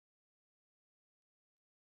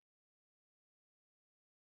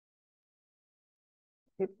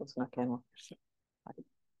People snuck in.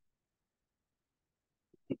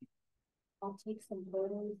 I'll take some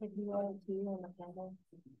photos if you want to on the panel.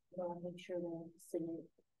 I'll make sure to submit.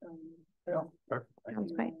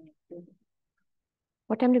 Sounds great.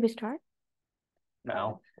 What time do we start?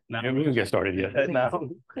 Now. Yeah, we can get started yet. Now.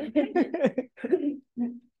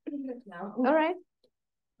 All right.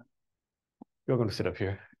 You're going to sit up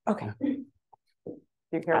here. Okay. Do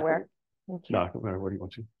you care where? No, where do you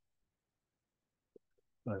want to?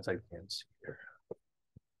 As I can see here.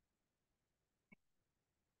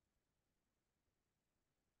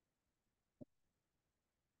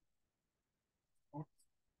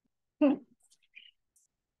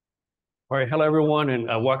 All right, hello everyone, and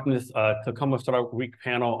welcome to this Tacoma Startup Week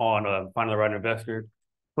panel on finding the right investor.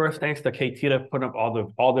 First, thanks to Katita for putting up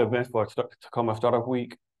all the events for Tacoma Startup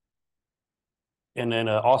Week. And then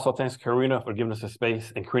also thanks to Karina for giving us a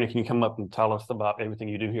space. And Karina, can you come up and tell us about everything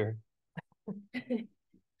you do here?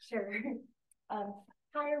 Sure.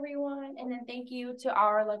 Hi, everyone. And then thank you to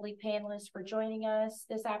our lovely panelists for joining us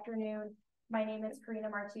this afternoon. My name is Karina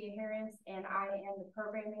Martija-Harris, and I am the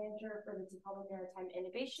program manager for the Tacoma Maritime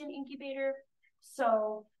Innovation Incubator.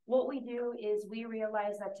 So what we do is we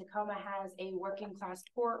realize that Tacoma has a working class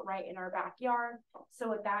port right in our backyard. So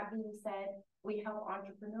with that being said, we help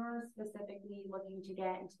entrepreneurs specifically looking to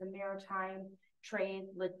get into the maritime, trade,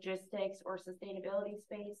 logistics, or sustainability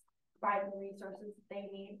space, provide the resources that they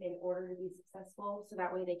need in order to be successful. So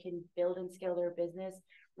that way they can build and scale their business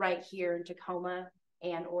right here in Tacoma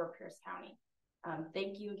and or Pierce County.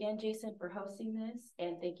 Thank you again, Jason, for hosting this.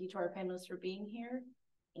 And thank you to our panelists for being here.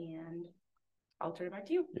 And I'll turn it back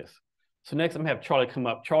to you. Yes. So next, I'm going to have Charlie come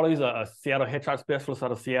up. Charlie's a Seattle headshot specialist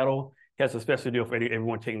out of Seattle. He has a special deal for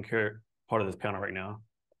everyone taking part of this panel right now.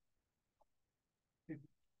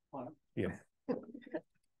 Yeah.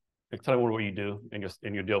 Tell me what you do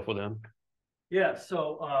and your deal for them. Yeah,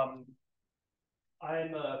 so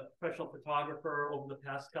I'm a professional photographer. Over the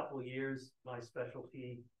past couple of years, my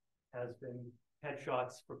specialty has been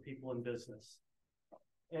headshots for people in business.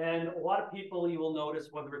 And a lot of people, you will notice,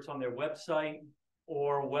 whether it's on their website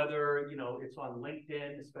or whether it's on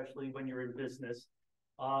LinkedIn, especially when you're in business,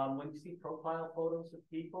 when you see profile photos of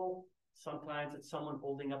people, sometimes it's someone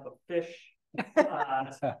holding up a fish.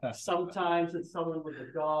 Sometimes it's someone with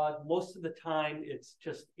a dog. Most of the time, it's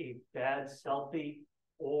just a bad selfie,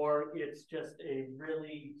 or it's just a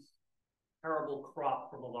really terrible crop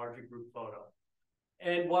from a larger group photo.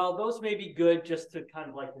 And while those may be good just to kind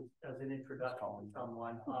of like as an introduction to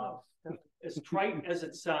someone, as trite as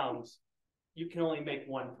it sounds, you can only make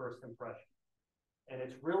one first impression. And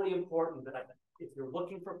it's really important that if you're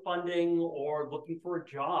looking for funding or looking for a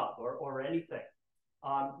job or anything,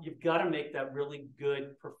 you've got to make that really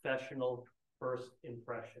good professional first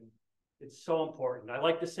impression. It's so important. I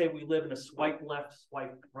like to say we live in a swipe left,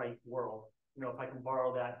 swipe right world. If I can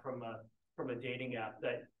borrow that from a dating app,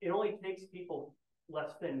 that it only takes people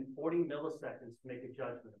less than 40 milliseconds to make a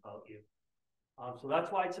judgment about you. So that's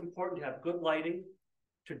why it's important to have good lighting,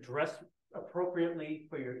 to dress appropriately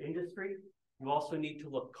for your industry. You also need to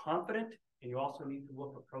look confident, and you also need to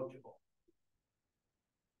look approachable.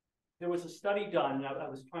 There was a study done, and I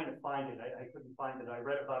was trying to find it. I couldn't find it. I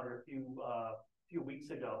read about it a few weeks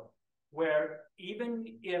ago, where even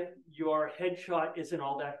if your headshot isn't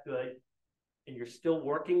all that good and you're still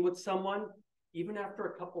working with someone, even after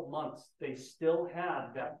a couple months, they still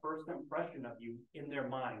have that first impression of you in their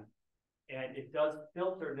mind. And it does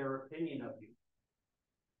filter their opinion of you.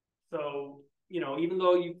 So, even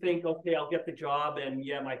though you think, okay, I'll get the job and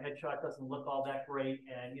yeah, my headshot doesn't look all that great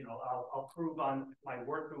and, I'll prove on my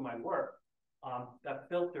work through my work, that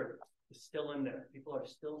filter is still in there. People are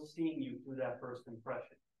still seeing you through that first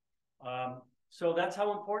impression. So that's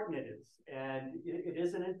how important it is. And it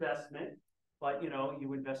is an investment, but,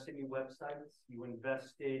 you invest in your websites, you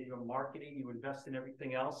invest in your marketing, you invest in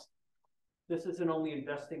everything else. This isn't only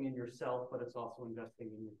investing in yourself, but it's also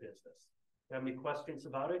investing in your business. If you have any questions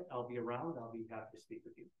about it, I'll be around. I'll be happy to speak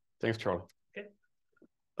with you. Thanks, Charlie. Okay.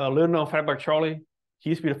 A little known fact about Charlie, he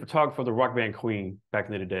used to be the photographer of the rock band Queen back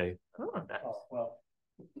in the day. Oh, nice. Oh, well.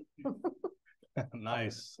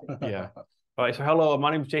 Nice. Yeah. All right, so hello,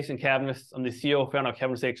 my name is Jason Cavness. I'm the CEO, founder of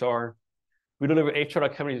CavnessHR. We deliver HR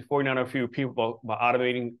companies 49 few people by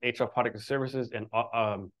automating HR product and services and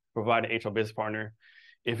provide an HR business partner.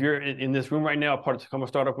 If you're in this room right now, part of Tacoma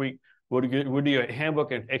Startup Week, we'll do a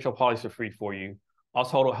handbook and HR policy for free for you.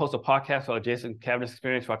 Also host a podcast called Jason Cavness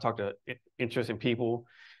Experience where I talk to interesting people.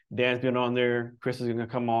 Dan's been on there. Chris is going to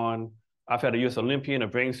come on. I've had a U.S. Olympian, a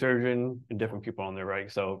brain surgeon, and different people on there,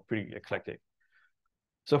 right? So pretty eclectic.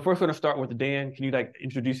 So first, we're going to start with Dan. Can you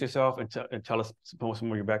introduce yourself and tell us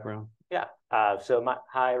some of your background Yeah.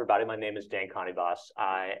 Hi, everybody. My name is Dan Conibas.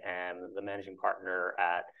 I am the managing partner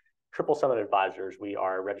at Triple Summit Advisors. We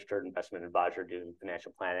are a registered investment advisor doing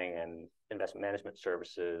financial planning and investment management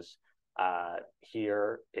services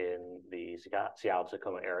here in the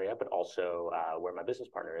Seattle-Tacoma area, but also where my business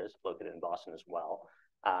partner is, located in Boston as well.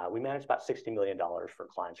 We manage about $60 million for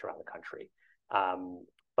clients around the country.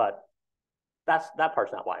 But that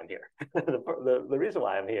part's not why I'm here. The reason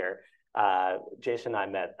why I'm here, Jason and I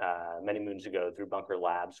met many moons ago through Bunker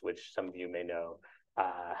Labs, which some of you may know,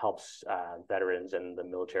 helps veterans and the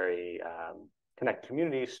military connect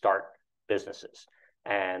communities start businesses.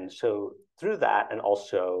 And so through that, and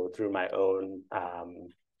also through my own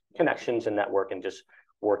connections and network and just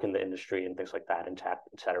work in the industry and things like that, and tech,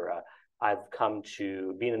 et cetera, I've come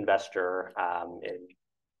to be an investor and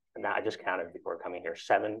now I just counted before coming here,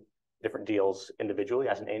 7 different deals individually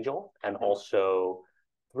as an angel, and also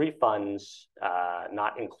 3 funds,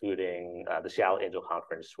 not including the Seattle Angel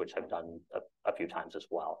Conference, which I've done a few times as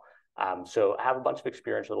well. So I have a bunch of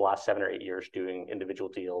experience over the last 7 or 8 years doing individual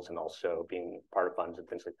deals and also being part of funds and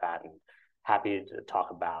things like that. And happy to talk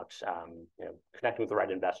about connecting with the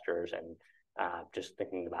right investors and just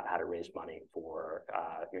thinking about how to raise money for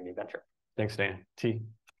your new venture. Thanks, Dan. T.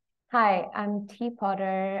 Hi, I'm T.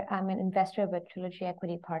 Potter. I'm an investor with Trilogy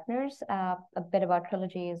Equity Partners. A bit about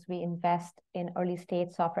Trilogy is we invest in early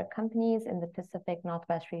stage software companies in the Pacific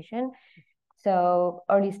Northwest region. So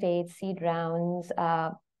early stage seed rounds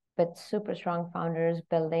with super strong founders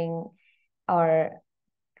building or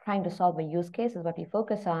trying to solve a use case is what we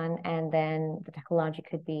focus on. And then the technology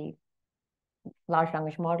could be large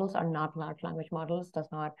language models or not large language models,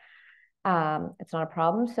 it's not a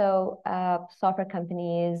problem. So software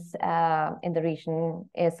companies in the region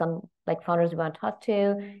is some like founders we want to talk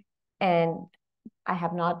to. And I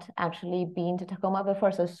have not actually been to Tacoma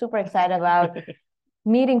before, so super excited about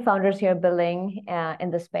meeting founders here building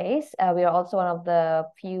in the space. We are also one of the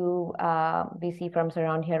few VC firms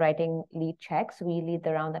around here writing lead checks. We lead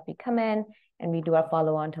the round that we come in, and we do our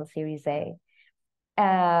follow-on till Series A.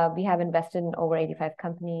 We have invested in over 85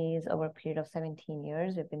 companies over a period of 17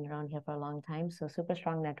 years. We've been around here for a long time. So super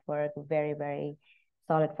strong network, very, very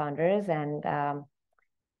solid founders. And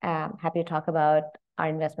happy to talk about our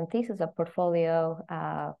investment thesis, our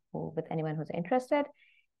portfolio with anyone who's interested.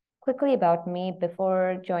 Quickly about me,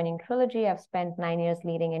 before joining Trilogy, I've spent 9 years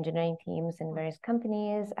leading engineering teams in various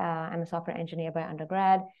companies. I'm a software engineer by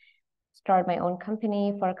undergrad. Started my own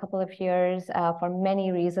company for a couple of years for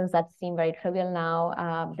many reasons that seem very trivial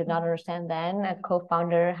now. Did not understand then, a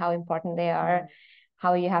co-founder, how important they are,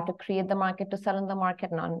 how you have to create the market to sell in the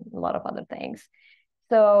market, and on a lot of other things.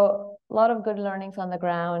 So a lot of good learnings on the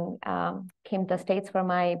ground. Came to the States for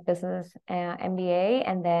my business MBA,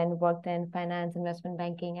 and then worked in finance investment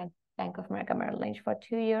banking at Bank of America Merrill Lynch for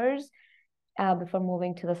 2 years before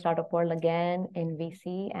moving to the startup world again in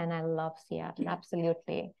VC. And I love Seattle,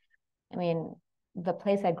 absolutely. I mean, the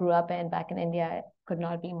place I grew up in back in India could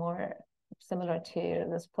not be more similar to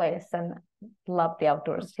this place, and love the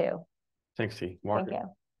outdoors too. Thanks, T. Margaret. Thank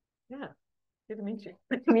you. Yeah, good to meet you.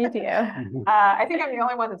 Good to meet you. I think I'm the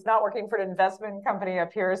only one that's not working for an investment company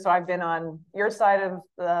up here. So I've been on your side of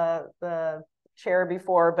the chair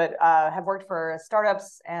before, but have worked for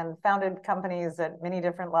startups and founded companies at many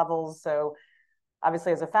different levels. So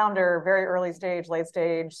obviously as a founder, very early stage, late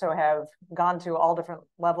stage, so have gone to all different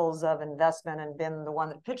levels of investment and been the one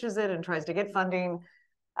that pitches it and tries to get funding.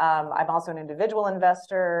 I'm also an individual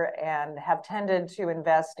investor and have tended to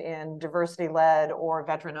invest in diversity-led or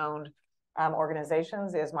veteran-owned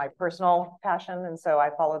organizations is my personal passion. And so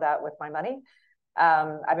I follow that with my money.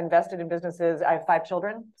 I've invested in businesses. I have 5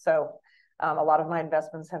 children. So a lot of my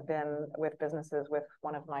investments have been with businesses with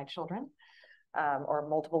one of my children. Or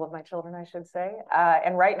multiple of my children, I should say.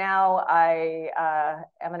 And right now I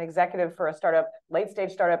am an executive for a startup, late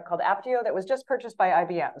stage startup called Aptio that was just purchased by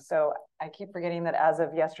IBM. So I keep forgetting that as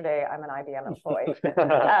of yesterday, I'm an IBM employee,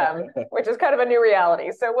 which is kind of a new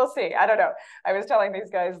reality. So we'll see. I don't know. I was telling these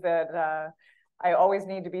guys that I always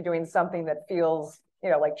need to be doing something that feels,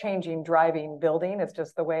 like changing, driving, building. It's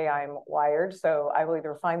just the way I'm wired. So I will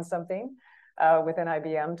either find something within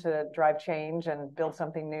IBM to drive change and build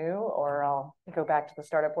something new, or I'll go back to the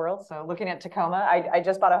startup world. So looking at Tacoma, I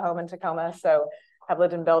just bought a home in Tacoma, so have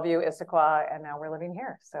lived in Bellevue, Issaquah, and now we're living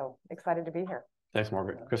here. So excited to be here. Thanks,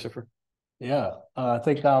 Margaret. Christopher. Yeah, I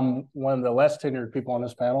think I'm one of the less tenured people on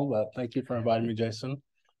this panel, but thank you for inviting me, Jason.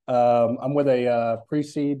 I'm with a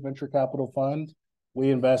pre-seed venture capital fund.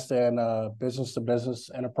 We invest in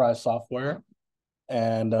business-to-business enterprise software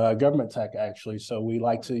and government tech, actually. So we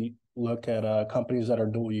like to look at companies that are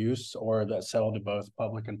dual use or that sell to both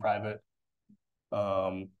public and private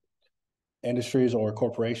industries or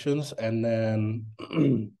corporations. And then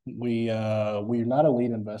we're not a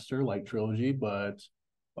lead investor like Trilogy, but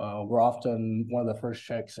we're often one of the first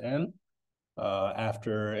checks in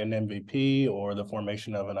after an MVP or the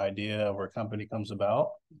formation of an idea or a company comes about.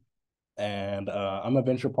 And I'm a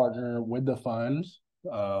venture partner with the fund.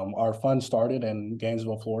 Our fund started in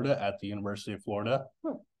Gainesville, Florida at the University of Florida.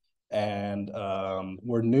 And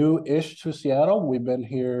we're new-ish to Seattle. We've been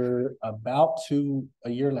here about a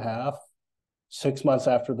year and a half, 6 months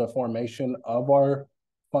after the formation of our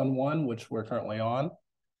Fund One, which we're currently on.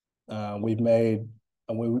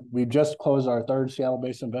 We've just closed our third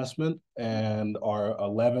Seattle-based investment and our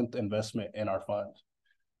 11th investment in our fund.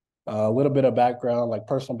 A little bit of background, like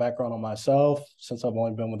personal background on myself, since I've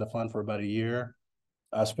only been with the fund for about a year.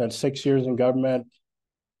 I spent 6 years in government.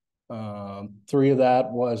 3 of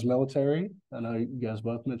that was military. I know you guys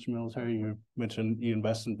both mentioned military. You mentioned you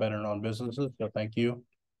invest in veteran-owned businesses, so thank you.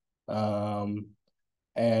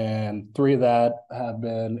 And 3 of that have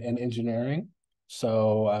been in engineering.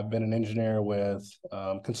 So I've been an engineer with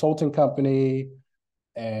consulting company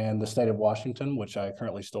and the state of Washington, which I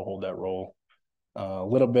currently still hold that role. A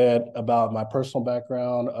little bit about my personal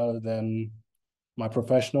background other than my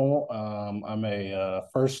professional. I'm a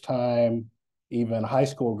first-time even high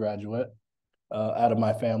school graduate out of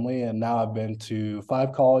my family, and now I've been to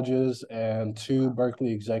 5 colleges and 2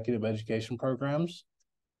 Berkeley executive education programs.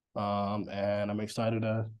 And I'm excited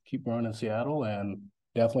to keep growing in Seattle, and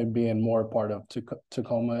definitely being more a part of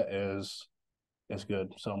Tacoma is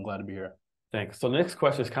good. So I'm glad to be here. Thanks. So the next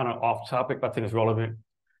question is kind of off topic, but I think it's relevant.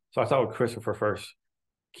 So I start with Christopher first.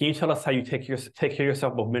 Can you tell us how you take care of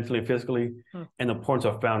yourself both mentally and physically, and the importance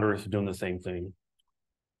of founders doing the same thing?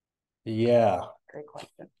 Yeah. Great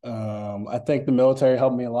question. I think the military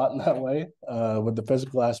helped me a lot in that way. With the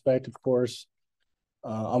physical aspect, of course,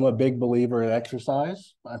 I'm a big believer in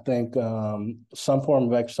exercise. I think some form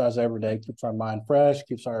of exercise every day keeps our mind fresh,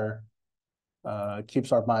 keeps our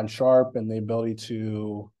mind sharp, and the ability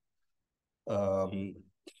to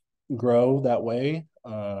grow that way.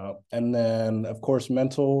 And then, of course,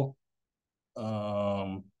 mental.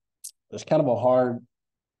 There's kind of a hard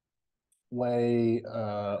way,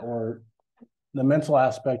 or the mental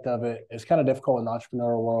aspect of it is kind of difficult in the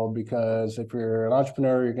entrepreneurial world, because if you're an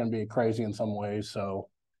entrepreneur, you're going to be crazy in some ways. So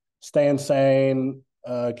staying sane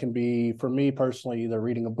can be, for me personally, either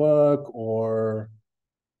reading a book or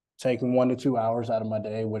taking 1 to 2 hours out of my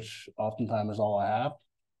day, which oftentimes is all I have,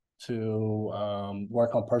 to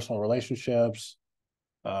work on personal relationships,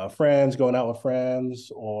 friends, going out with friends,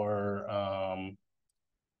 or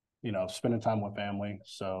spending time with family.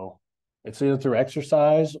 So it's either through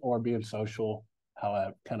exercise or being social, how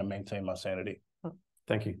I kind of maintain my sanity.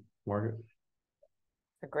 Thank you. Margaret?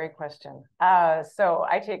 A great question. So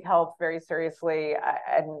I take health very seriously,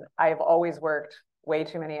 and I've always worked way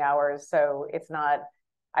too many hours. So it's not,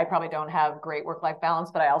 I probably don't have great work-life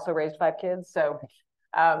balance, but I also raised 5 kids. So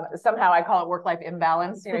somehow I call it work-life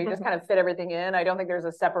imbalance. You just kind of fit everything in. I don't think there's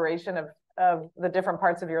a separation of the different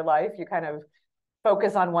parts of your life. You kind of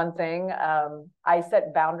focus on one thing. I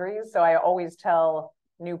set boundaries. So I always tell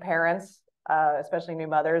new parents, especially new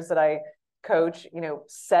mothers that I coach,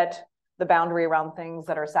 set the boundary around things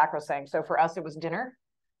that are sacrosanct. So for us, it was dinner.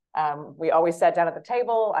 We always sat down at the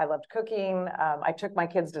table. I loved cooking. I took my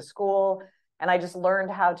kids to school, and I just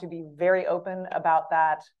learned how to be very open about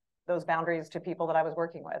those boundaries to people that I was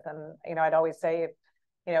working with. And, I'd always say,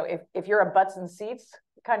 if you're a butts and seats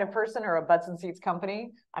kind of person or a butts and seats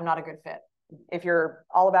company, I'm not a good fit. If you're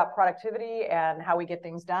all about productivity and how we get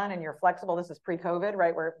things done, and you're flexible, this is pre-COVID,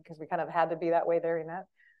 right? Because we kind of had to be that way during that.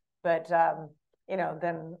 But,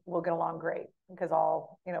 then we'll get along great, because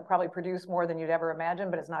I'll, probably produce more than you'd ever imagine,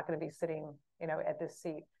 but it's not going to be sitting, at this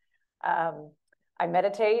seat. I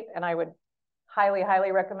meditate, and I would highly,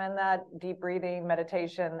 highly recommend that. Deep breathing,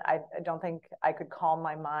 meditation. I don't think I could calm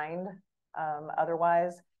my mind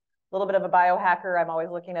otherwise. A little bit of a biohacker. I'm always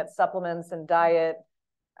looking at supplements and diet.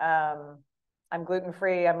 I'm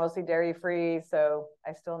gluten-free. I'm mostly dairy-free, so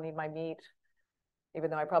I still need my meat, even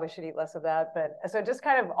though I probably should eat less of that. But so just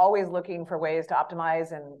kind of always looking for ways to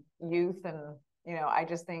optimize and youth. And, I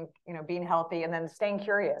just think, being healthy and then staying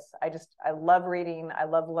curious. I love reading. I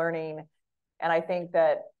love learning. And I think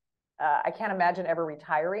that I can't imagine ever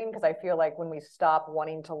retiring, because I feel like when we stop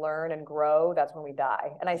wanting to learn and grow, that's when we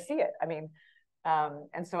die. And I see it. I mean,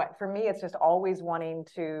 and so for me, it's just always wanting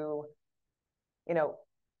to,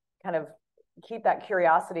 kind of keep that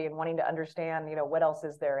curiosity and wanting to understand, what else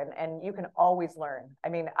is there. And you can always learn. I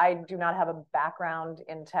mean, I do not have a background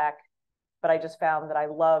in tech, but I just found that I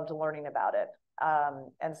loved learning about it.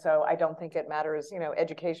 And so I don't think it matters,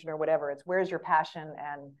 education or whatever. It's where's your passion,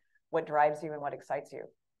 and what drives you and what excites you?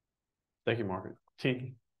 Thank you, Margaret.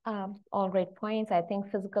 T. All great points. I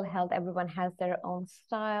think physical health, everyone has their own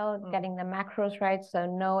style, getting the macros right. So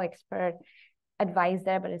no expert advice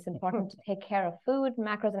there, but it's important to take care of food,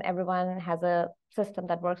 macros, and everyone has a system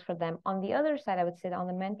that works for them. On the other side, I would say that on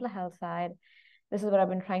the mental health side, this is what I've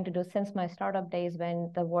been trying to do since my startup days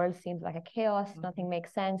when the world seems like a chaos, nothing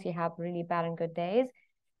makes sense, you have really bad and good days,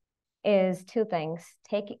 is two things.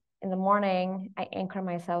 In the morning, I anchor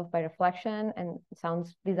myself by reflection, and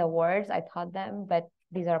these are words, I taught them, but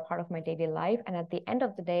these are a part of my daily life. And at the end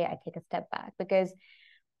of the day, I take a step back, because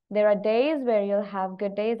there are days where you'll have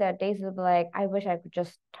good days. There are days you'll be like, I wish I could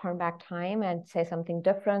just turn back time and say something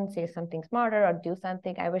different, say something smarter, or do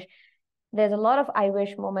something. There's a lot of I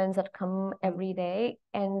wish moments that come every day.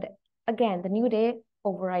 And again, the new day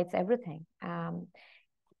overrides everything. Something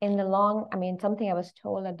I was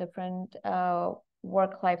told at different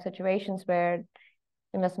work-life situations where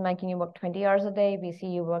investment banking, you work 20 hours a day,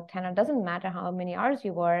 VC, you work 10. It doesn't matter how many hours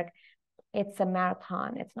you work. It's a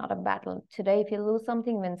marathon. It's not a battle. Today, if you lose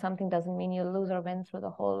something, win something doesn't mean you lose or win through the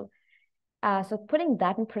whole. So putting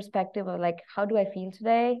that in perspective of like, how do I feel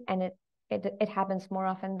today? And it happens more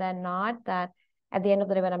often than not that at the end of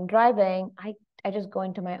the day when I'm driving, I just go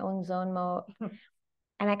into my own zone mode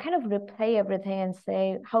and I kind of replay everything and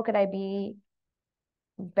say, how could I be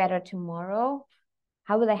better tomorrow?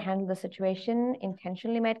 How will I handle the situation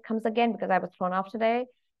intentionally when it comes again because I was thrown off today?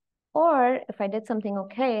 Or if I did something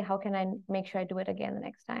okay, how can I make sure I do it again the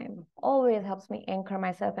next time? Always helps me anchor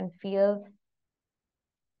myself and feel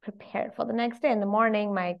prepared for the next day. In the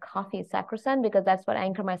morning, my coffee is sacrosanct because that's what I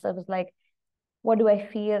anchor myself is like, what do I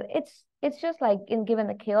feel? It's just like given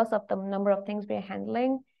the chaos of the number of things we're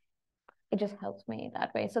handling, it just helps me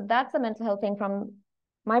that way. So that's the mental health thing from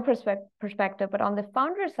my perspective. But on the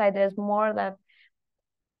founder side, there's more that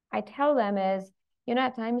I tell them is,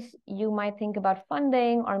 at times you might think about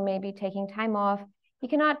funding or maybe taking time off.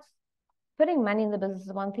 Putting money in the business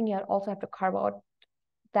is one thing. You also have to carve out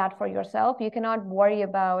that for yourself. You cannot worry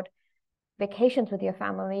about vacations with your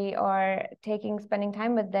family or spending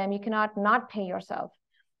time with them. You cannot not pay yourself.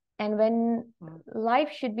 And when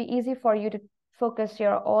life should be easy for you to focus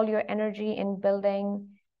all your energy in building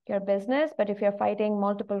your business, but if you're fighting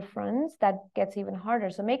multiple fronts, that gets even harder.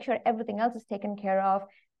 So make sure everything else is taken care of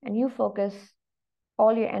and you focus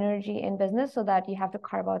all your energy in business so that you have to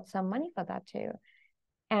carve out some money for that too.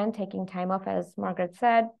 And taking time off, as Margaret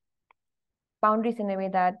said, boundaries in a way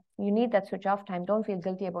that you need that switch off time. Don't feel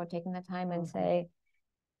guilty about taking the time and say,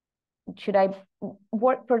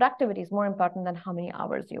 productivity is more important than how many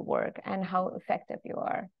hours you work and how effective you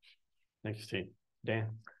are. Thanks, Steve. Dan?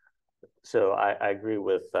 So I agree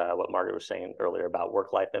with what Margaret was saying earlier about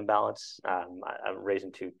work-life imbalance. I'm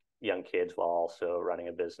raising two young kids while also running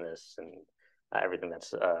a business and everything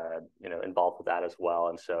that's involved with that as well.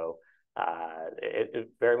 And so it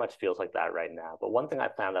very much feels like that right now. But one thing I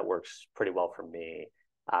found that works pretty well for me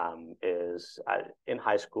is in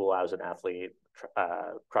high school, I was an athlete,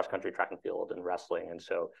 cross-country, track and field, and wrestling. And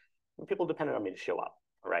so people depended on me to show up,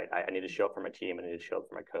 right? I need to show up for my team. I need to show up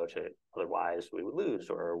for my coach. Otherwise, we would lose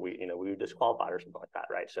or we would disqualify or something like that,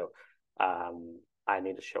 right? So I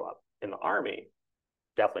need to show up. In the Army,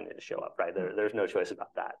 definitely need to show up, right? There's no choice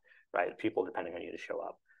about that, right? People depending on you to show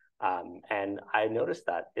up. And I noticed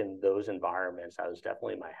that in those environments, I was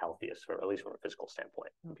definitely my healthiest, or at least from a physical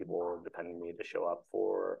standpoint. People were depending on me to show up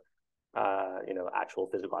for, actual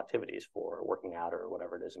physical activities, for working out or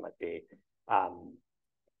whatever it is it might be.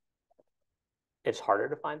 It's harder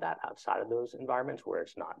to find that outside of those environments where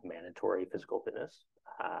it's not mandatory physical fitness.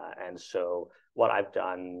 And so what I've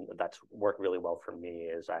done that's worked really well for me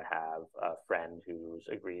is I have a friend who's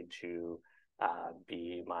agreed to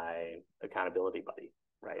be my accountability buddy,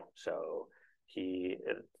 right? So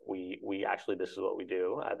we actually, this is what we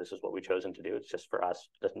do. This is what we've chosen to do. It's just for us.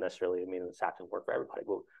 Doesn't necessarily mean it's active work for everybody.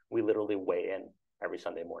 We literally weigh in every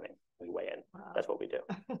Sunday morning. We weigh in. Wow. That's what we do.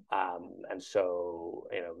 And so,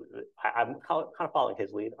 I'm kind of following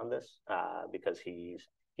his lead on this because he's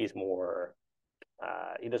more,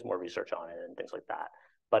 he does more research on it and things like that.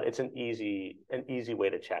 But it's an easy way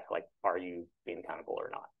to check, like, are you being accountable or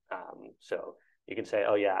not? So you can say,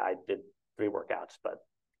 oh yeah, I did 3 workouts, but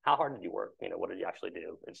how hard did you work? What did you actually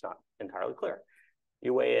do? It's not entirely clear.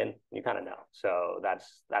 You weigh in, you kind of know. So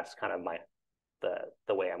that's kind of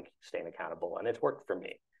the way I'm staying accountable, and it's worked for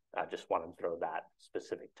me. I just want to throw that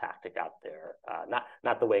specific tactic out there.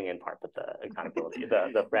 Not the weighing in part, but the accountability,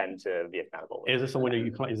 the friend to be accountable with. Is this someone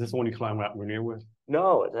you climb Mount Rainier with?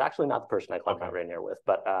 No, it's actually not the person I climb Mount Rainier with,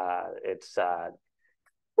 but it's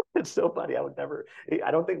It's so funny.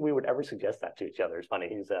 I don't think we would ever suggest that to each other. It's funny.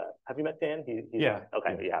 Have you met Dan? He's Yeah.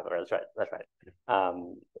 Okay. Yeah. That's right. That's right.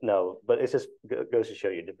 No, but it's just goes to show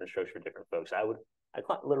you different strokes for different folks. I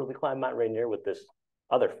literally climb Mount Rainier with this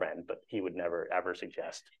other friend, but he would never ever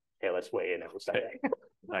suggest, hey, let's weigh in every Sunday.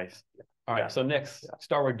 Nice. All right. Yeah. So next,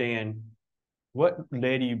 start with Dan. What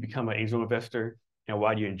led you to become an angel investor, and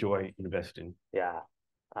why do you enjoy investing? Yeah.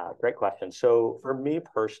 Great question. So for me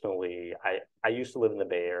personally, I used to live in the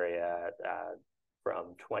Bay Area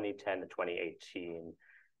from 2010 to 2018.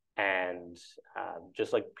 And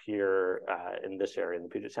just like here in this area, in the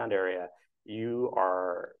Puget Sound area, you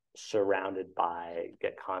are surrounded by,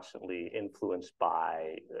 get constantly influenced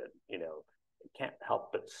by, can't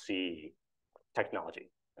help but see technology,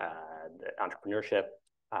 entrepreneurship,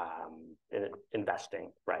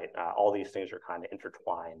 investing, right? All these things are kind of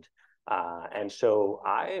intertwined. And so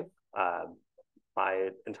my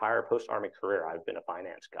entire post-Army career, I've been a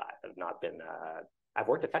finance guy. I've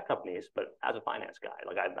worked at tech companies, but as a finance guy,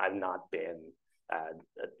 like I've not been,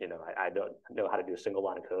 I don't know how to do a single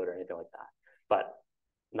line of code or anything like that. But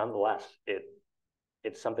nonetheless,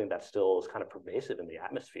 it's something that still is kind of pervasive in the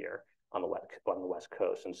atmosphere on the West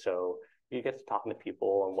Coast. And so you get to talking to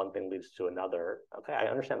people, and one thing leads to another. Okay, I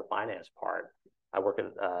understand the finance part. I work at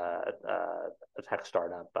a tech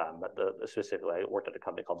startup. Specifically, I worked at a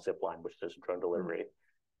company called Zipline, which does drone delivery.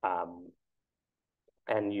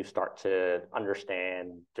 And you start to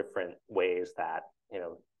understand different ways that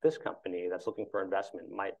this company that's looking for investment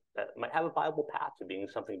might have a viable path to being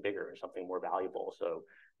something bigger and something more valuable. So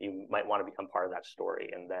you might want to become part of that story.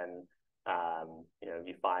 And then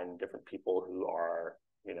you find different people who are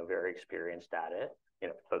very experienced at it.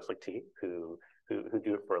 Folks like T who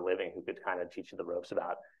do it for a living, who could kind of teach you the ropes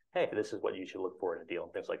about, hey, this is what you should look for in a deal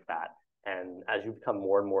and things like that. And as you become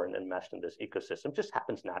more and more enmeshed in this ecosystem, it just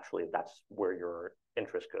happens naturally. That's where your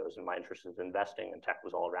interest goes. And my interest is investing, and tech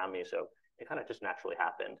was all around me. So it kind of just naturally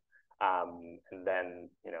happened. And then,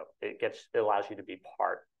 it allows you to be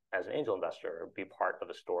part, as an angel investor, or be part of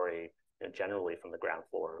a story, generally from the ground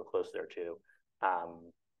floor or close there too.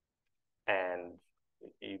 And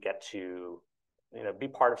you get to, be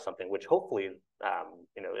part of something, which hopefully,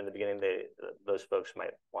 in the beginning, those folks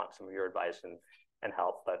might want some of your advice and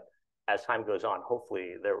help. But as time goes on,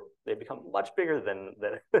 hopefully they become much bigger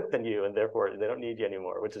than you, and therefore they don't need you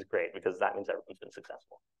anymore, which is great because that means everyone's been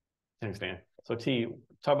successful. Thanks, Dan. So T,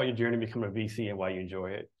 talk about your journey to become a VC and why you enjoy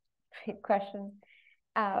it. Great question.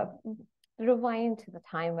 Rewind to the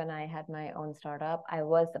time when I had my own startup. I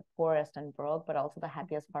was the poorest and broke, but also the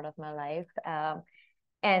happiest part of my life.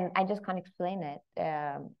 And I just can't explain it.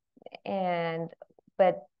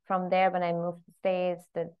 But from there, when I moved to the States,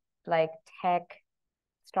 the tech,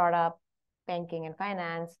 startup, banking, and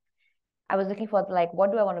finance, I was looking for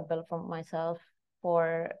what do I want to build for myself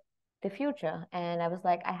for the future? And I was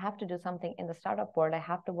like, I have to do something in the startup world. I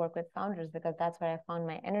have to work with founders because that's where I found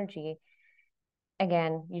my energy.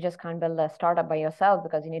 Again, you just can't build a startup by yourself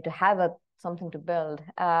because you need to have something to build.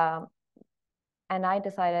 And I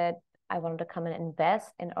decided I wanted to come and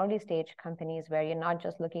invest in early stage companies where you're not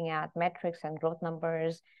just looking at metrics and growth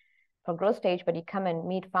numbers for growth stage, but you come and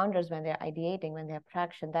meet founders when they're ideating, when they have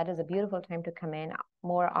traction. That is a beautiful time to come in,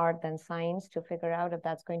 more art than science, to figure out if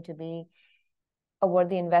that's going to be a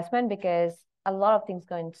worthy investment, because a lot of things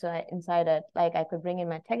go inside it. Like I could bring in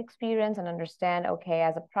my tech experience and understand, okay,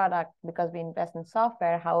 as a product, because we invest in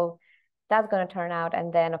software, how that's going to turn out.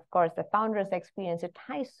 And then, of course, the founder's experience, it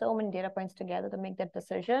ties so many data points together to make that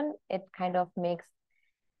decision. It kind of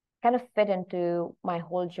fit into my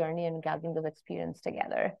whole journey and gathering those experience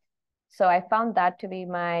together. So I found that to be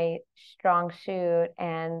my strong suit,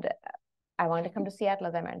 and I wanted to come to Seattle,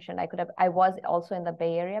 as I mentioned. I was also in the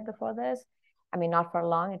Bay Area before this. I mean, not for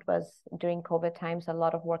long. It was during COVID times, a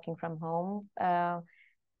lot of working from home.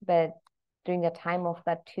 But during the time of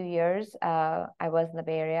that 2 years, I was in the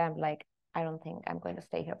Bay Area. I'm like, I don't think I'm going to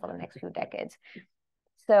stay here for the next few decades.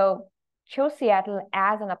 So chose Seattle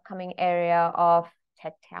as an upcoming area of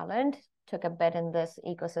tech talent, took a bet in this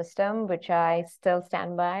ecosystem, which I still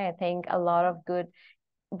stand by. I think a lot of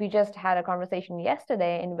we just had a conversation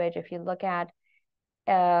yesterday in which if you look at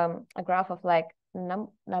a graph of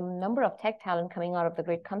number of tech talent coming out of the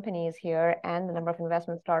great companies here and the number of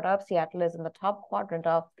investment startups, Seattle is in the top quadrant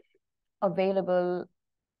of available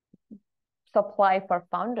supply for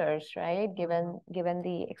founders, right? Given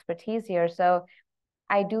the expertise here. So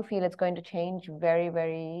I do feel it's going to change very,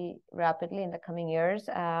 very rapidly in the coming years.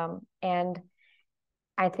 And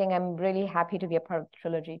I think I'm really happy to be a part of the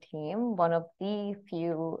Trilogy team, one of the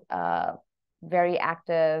few very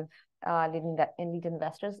active lead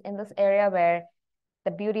investors in this area, where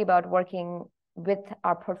the beauty about working with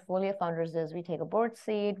our portfolio founders is we take a board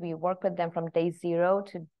seat, we work with them from day 0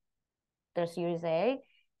 to their Series A,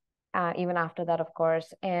 even after that, of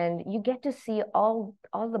course, and you get to see all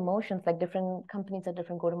the motions, like different companies have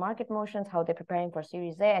different go-to-market motions, how they're preparing for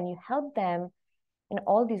Series A, and you help them in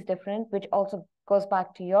all these different, which also goes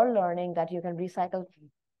back to your learning that you can recycle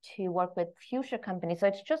to work with future companies. So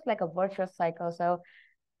it's just like a virtuous cycle. So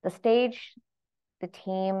the stage, the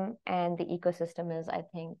team, and the ecosystem is, I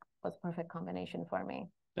think, was perfect combination for me.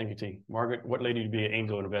 Thank you, T. Margaret, what led you to be an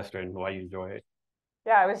angel investor and why you enjoy it?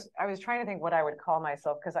 Yeah, I was trying to think what I would call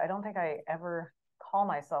myself, because I don't think I ever call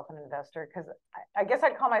myself an investor, because I guess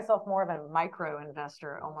I'd call myself more of a micro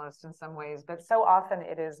investor almost in some ways, but so often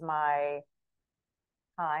it is my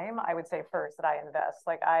time, I would say first, that I invest.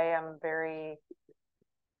 Like I am very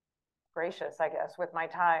gracious, I guess, with my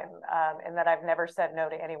time, and that I've never said no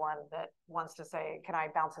to anyone that wants to say, can I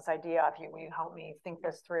bounce this idea off you? Will you help me think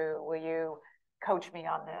this through? Will you coach me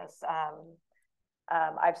on this?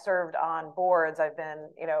 I've served on boards. I've been,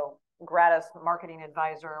 gratis marketing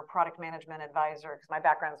advisor, product management advisor, because my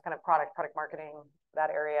background is kind of product marketing, that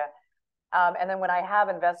area. And then when I have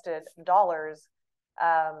invested dollars,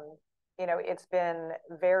 it's been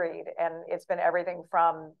varied, and it's been everything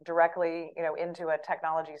from directly, into a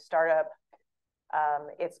technology startup.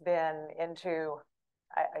 It's been into,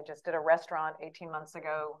 I just did a restaurant 18 months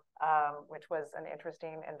ago, which was an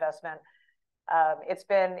interesting investment. It's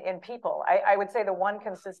been in people. I would say the one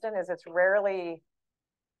consistent is it's rarely,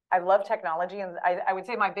 I love technology, and I would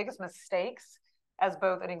say my biggest mistakes as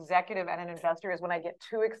both an executive and an investor is when I get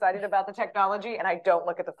too excited about the technology and I don't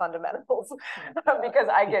look at the fundamentals because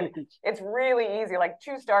it's really easy. Like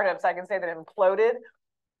 2 startups, I can say that imploded.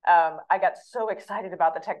 I got so excited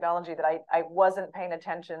about the technology that I wasn't paying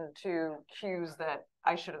attention to cues that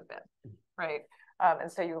I should have been, right?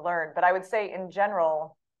 And so you learn. But I would say in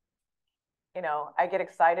general, I get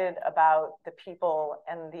excited about the people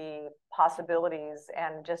and the possibilities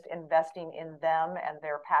and just investing in them and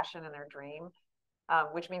their passion and their dream,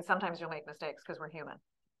 which means sometimes you'll make mistakes because we're human.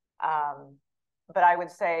 But I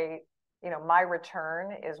would say, my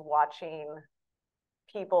return is watching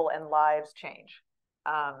people and lives change.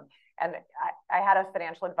 And I had a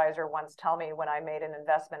financial advisor once tell me when I made an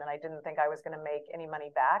investment and I didn't think I was going to make any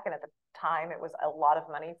money back. And at the time, it was a lot of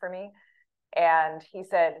money for me. And he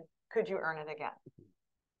said, could you earn it again?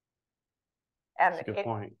 And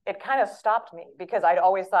it kind of stopped me because I'd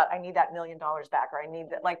always thought I need that $1 million back, or I need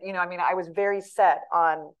that, I was very set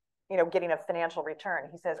on, getting a financial return.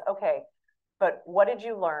 He says, okay, but what did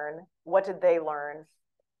you learn? What did they learn?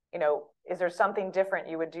 Is there something different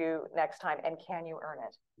you would do next time? And can you earn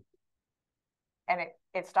it? And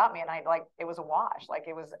it stopped me. And it was a wash. Like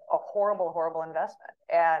it was a horrible, horrible investment.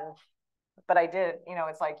 But I did,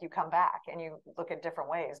 it's like you come back and you look at different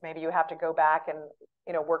ways. Maybe you have to go back and,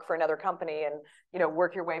 work for another company and,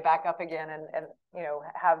 work your way back up again and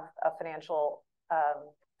have a financial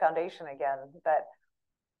foundation again. That,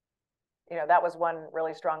 that was one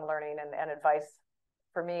really strong learning and advice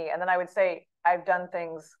for me. And then I would say I've done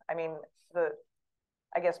things,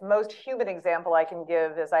 I guess most human example I can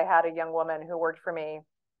give is I had a young woman who worked for me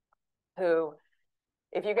who,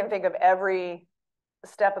 if you can think of every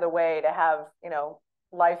step of the way to have,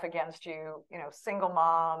 life against you, single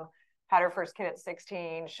mom, had her first kid at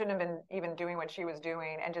 16, shouldn't have been even doing what she was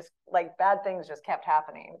doing. And just like bad things just kept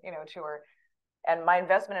happening, to her. And my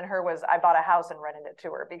investment in her was I bought a house and rented it to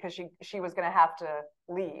her because she was going to have to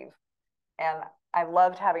leave. And I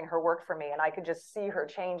loved having her work for me, and I could just see her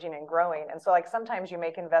changing and growing. And so sometimes you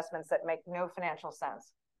make investments that make no financial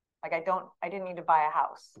sense. Like I didn't need to buy a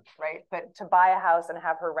house, right? But to buy a house and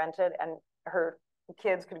have her rented and her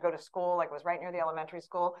kids could go to school, it was right near the elementary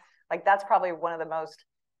school. That's probably one of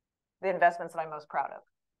the investments that I'm most proud of.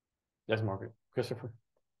 Yes, Margaret. Christopher?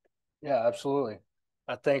 Yeah, absolutely.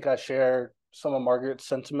 I think I share some of Margaret's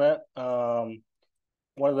sentiment. Two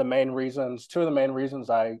of the main reasons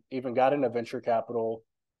I even got into venture capital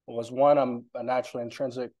was, one, I'm a naturally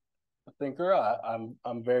intrinsic thinker. I'm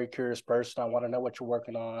a very curious person. I want to know what you're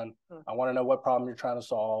working on. I want to know what problem you're trying to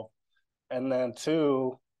solve. And then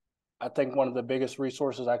 2, I think one of the biggest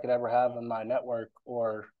resources I could ever have in my network,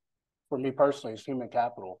 or for me personally, is human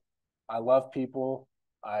capital. I love people.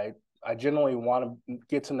 I genuinely want to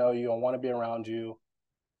get to know you. I want to be around you.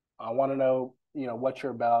 I want to know, what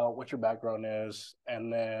you're about, what your background is.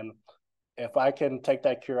 And then if I can take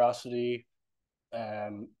that curiosity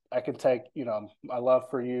and I can take, my love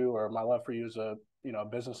for you, or my love for you as a,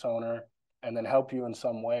 business owner, and then help you in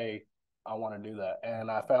some way, I want to do that. And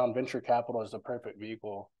I found venture capital as the perfect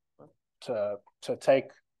vehicle to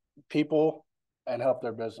take people and help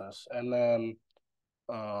their business. And then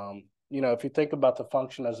you know, if you think about the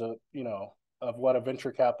function as a, you know, of what a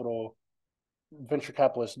venture capitalist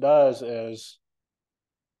does is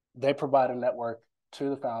they provide a network to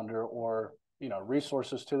the founder or, you know,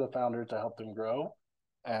 resources to the founder to help them grow.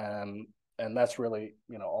 And that's really,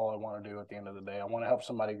 you know, all I want to do at the end of the day. I want to help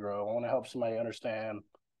somebody grow. I want to help somebody understand.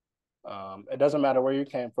 It doesn't matter where you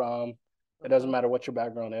came from. It doesn't matter what your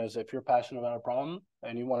background is. If you're passionate about a problem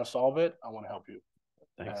and you want to solve it, I want to help you.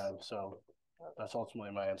 Thanks. So that's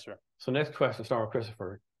ultimately my answer. So next question, start with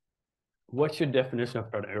Christopher. What's your definition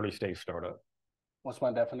of an early stage startup? What's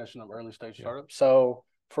my definition of early stage startup? So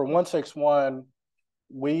for 161,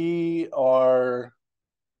 we are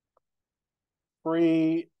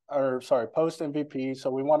post MVP. So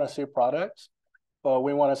we want to see products, but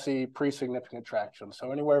we want to see pre-significant traction.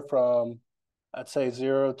 So anywhere from, I'd say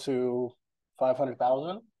 0 to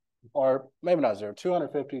 500,000, or maybe not 0,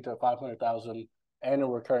 250 to 500,000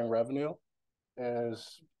 annual recurring revenue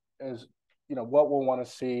is, you know, what we'll want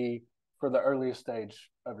to see for the earliest stage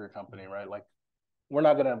of your company, right? Like, we're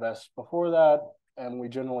not going to invest before that, and we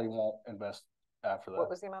generally won't invest after that. What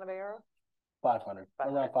was the amount of ARR? 500,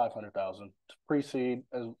 around 500,000. Pre-seed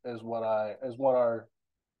is what our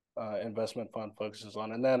investment fund focuses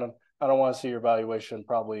on. And then I don't want to see your valuation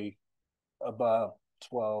probably above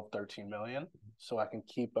 12, 13 million, so I can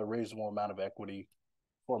keep a reasonable amount of equity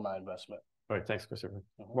for my investment. All right, thanks, Christopher.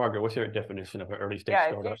 Margaret, what's your definition of an early stage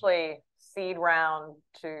startup? It's usually seed round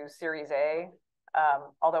to Series A.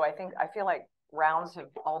 Although I feel like rounds have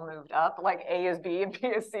all moved up, like A is B and B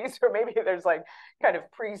is C. So maybe there's like kind of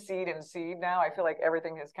pre-seed and seed now. I feel like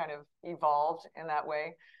everything has kind of evolved in that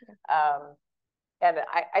way. And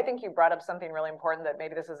I think you brought up something really important that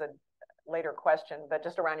maybe this is a later question, but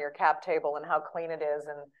just around your cap table and how clean it is.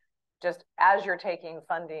 And just as you're taking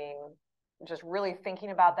funding, just really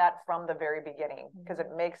thinking about that from the very beginning, because it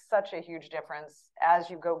makes such a huge difference as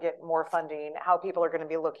you go get more funding, how people are going to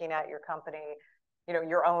be looking at your company, you know,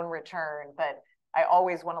 your own return. But I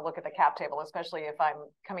always want to look at the cap table, especially if I'm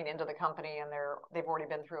coming into the company and they've already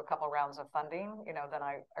been through a couple of rounds of funding, you know, then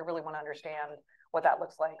I really want to understand what that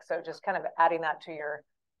looks like. So just kind of adding that to your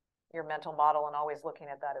mental model and always looking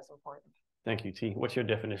at that is important. Thank you, T. What's your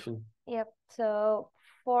definition? Yep. So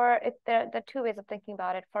there are two ways of thinking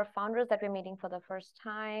about it. For founders that we're meeting for the first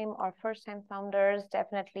time or first-time founders,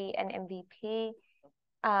 definitely an MVP.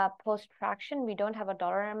 Post-traction, we don't have a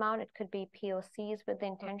dollar amount. It could be POCs with the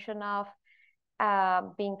intention of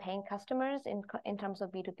being paying customers in terms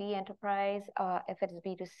of B2B enterprise. If it is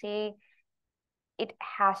B2C, it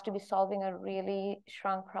has to be solving a really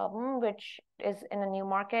strong problem, which is in a new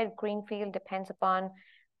market. Greenfield depends upon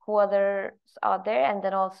who others are there, and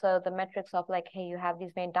then also the metrics of like, hey, you have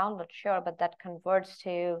these main downloads, sure, but that converts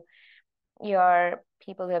to your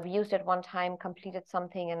people who have used it one time, completed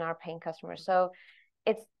something, and are paying customers. So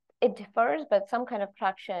it differs, but some kind of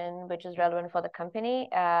traction which is relevant for the company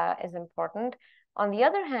is important. On the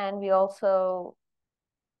other hand, we also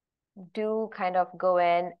do kind of go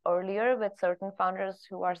in earlier with certain founders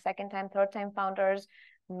who are second-time, third-time founders,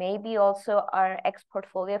 maybe also our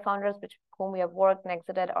ex-portfolio founders, whom we have worked and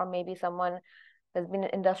exited, or maybe someone that's been in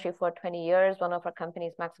the industry for 20 years. One of our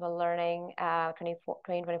companies, Maximal Learning,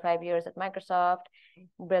 25 years at Microsoft,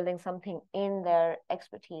 building something in their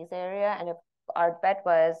expertise area. And if our bet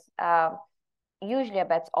was, usually a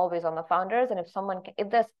bet's always on the founders. And if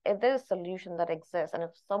there's a solution that exists, and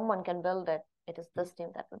if someone can build it, it is this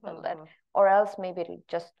team that will build it, or else maybe it's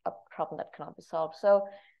just a problem that cannot be solved. So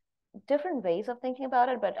different ways of thinking about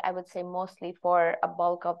it, but I would say mostly for a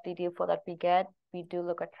bulk of the deal flow that we get, we do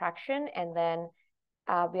look at traction, and then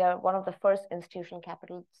we are one of the first institutional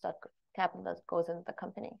capital that goes into the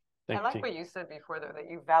company. I like what you said before, though, that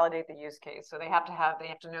you validate the use case. So they have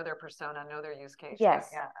to know their persona, know their use case.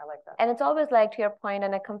 Yes. Yeah, I like that. And it's always like, to your point,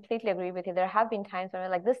 and I completely agree with you, there have been times where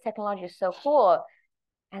like, this technology is so cool,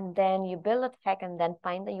 and then you build a tech and then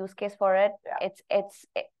find the use case for it. Yeah.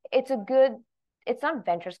 It's not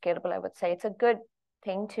venture scalable, I would say. It's a good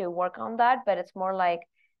thing to work on that, but it's more like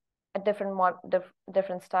a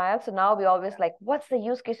different style. So now we always like, what's the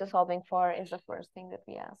use case you're solving for is the first thing that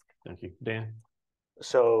we ask. Thank you. Dan?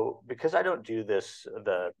 So because I don't do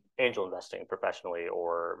the angel investing professionally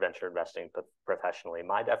or venture investing professionally,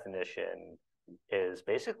 my definition is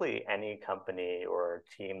basically any company or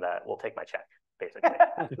team that will take my check, basically.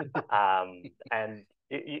 And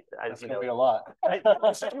that's going to be a lot. That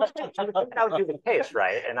would be the case,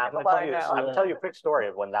 right? And I'm going to tell you a quick story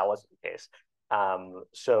of when that wasn't the case.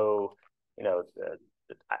 So, you know,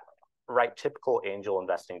 write typical angel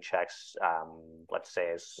investing checks, let's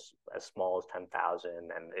say as small as 10,000, and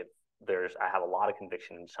I have a lot of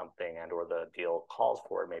conviction in something, and or the deal calls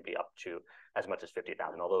for maybe up to as much as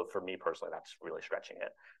 50,000. Although for me personally, that's really stretching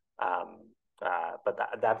it. But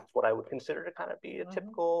that's what I would consider to kind of be a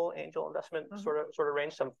typical angel investment sort of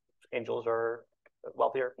range. Some angels are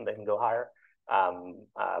wealthier and they can go higher.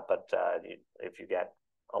 But if you get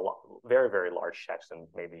a lot, very, very large checks, then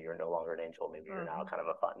maybe you're no longer an angel. Maybe you're now kind of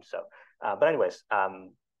a fund. So, but anyways,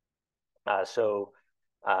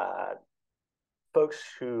 folks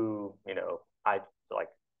who,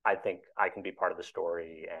 I think I can be part of the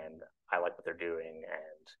story, and I like what they're doing,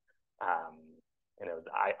 and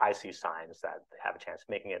I see signs that they have a chance of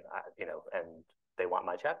making it, and they want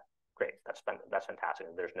my check. Great, that's fantastic.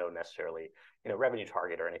 And there's no necessarily revenue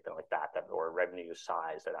target or anything like that, or revenue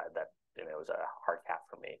size that is a hard cap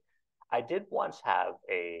for me. I did once have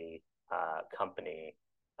a company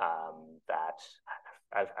that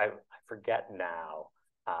I forget now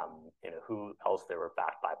who else they were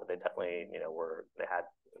backed by, but they definitely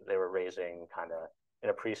they were raising kind of in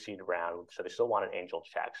a pre-seed round, so they still wanted angel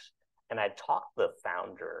checks. And I talked the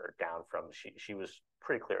founder down from, she was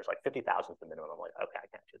pretty clear, it's like 50,000 is the minimum. I'm like, okay, I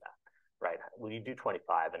can't do that, right? Will you do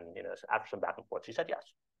 25? And after some back and forth, she said yes.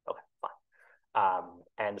 Okay, fine.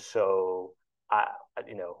 And so I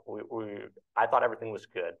thought everything was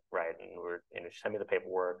good, right? And she sent me the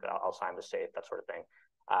paperwork, I'll sign the safe, that sort of thing.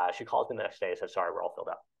 She calls me the next day and said, sorry, we're all filled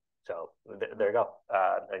up. So there you go,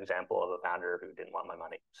 an example of a founder who didn't want my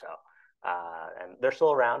money. So. And they're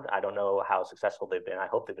still around. I don't know how successful they've been. I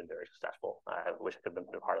hope they've been very successful. I wish I could have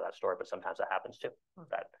been a part of that story, but sometimes that happens too.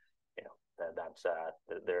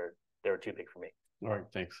 They're too big for me. All right,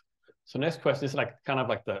 thanks. So next question is kind of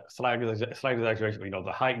like the slight exaggeration.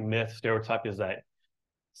 The heightened myth stereotype is that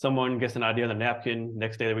someone gets an idea on the napkin,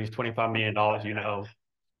 next day they raise $25 million.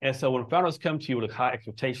 And so when founders come to you with high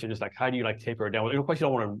expectations, how do you taper it down? Of course, you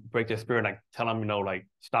don't want to break their spirit, tell them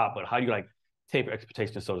stop, but how do you taper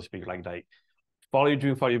expectations, so to speak, follow your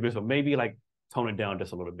dream, follow your business, but maybe tone it down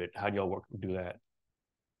just a little bit. How do y'all do that?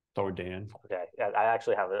 Start with Dan. Okay, yeah, I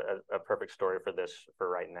actually have a perfect story for this for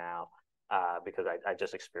right now, because I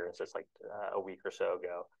just experienced this a week or so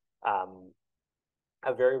ago.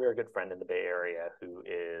 A very, very good friend in the Bay Area who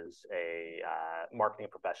is a marketing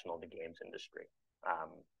professional in the games industry.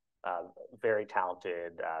 Very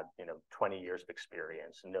talented, 20 years of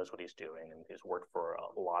experience, and knows what he's doing, and he's worked for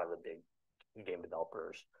a lot of the big game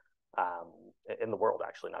developers in the world,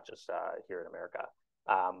 actually, not just here in America.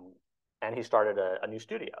 And he started a new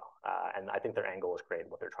studio, and I think their angle is great.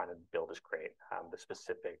 What they're trying to build is great. The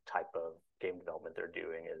specific type of game development they're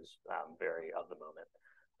doing is very of the moment.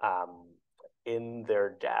 In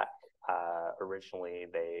their deck, originally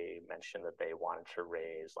they mentioned that they wanted to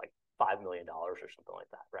raise $5 million or something like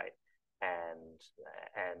that, right?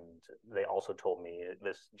 And they also told me,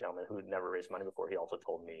 this gentleman who had never raised money before, he also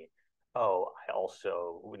told me, oh, I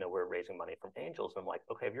also, we're raising money from angels. And I'm like,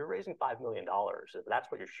 okay, if you're raising $5 million, if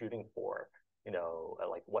that's what you're shooting for,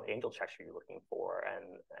 what angel checks are you looking for?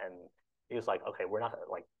 And he was like, okay, we're not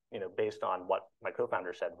based on what my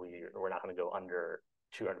co-founder said, we're not going to go under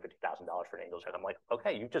 $250,000 for an angel check. I'm like,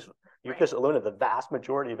 okay, you've just eliminated the vast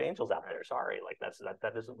majority of angels out there. Sorry,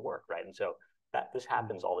 that doesn't work, right? And so this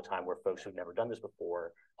happens all the time, where folks who've never done this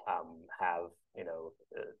before have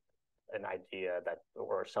an idea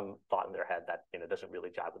or some thought in their head that doesn't really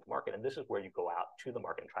jive with the market. And this is where you go out to the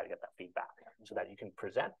market and try to get that feedback, so that you can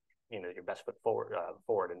present your best foot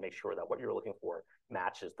forward and make sure that what you're looking for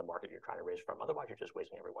matches the market you're trying to raise from. Otherwise, you're just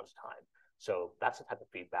wasting everyone's time. So that's the type of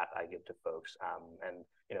feedback I give to folks. And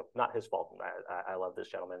not his fault. I love this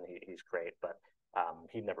gentleman. He's great, but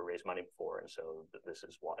he'd never raised money before, and so this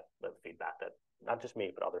is what the feedback that not just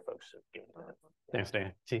me but other folks have given to him. Thanks,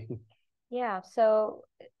 Dan. Yeah. So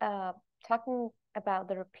talking about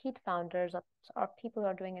the repeat founders or people who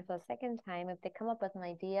are doing it for the second time, if they come up with an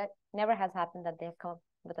idea, never has happened that they've come up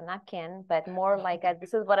with a napkin, but more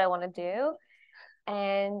this is what I want to do.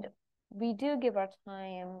 And we do give our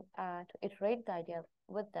time to iterate the idea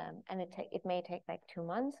with them. And it may take 2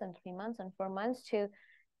 months and 3 months and 4 months to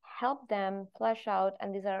help them flesh out.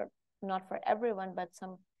 And these are not for everyone, but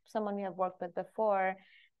someone we have worked with before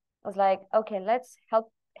was like, okay, let's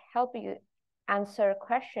help you answer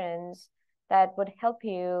questions that would help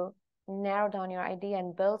you narrow down your idea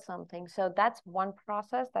and build something. So that's one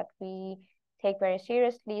process that we take very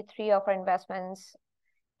seriously. 3 of our investments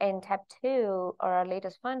in TAP 2, or our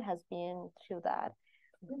latest fund, has been through that.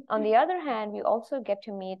 On the other hand, we also get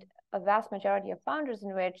to meet a vast majority of founders,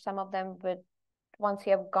 in which some of them would, once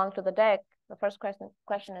you have gone through the deck, the first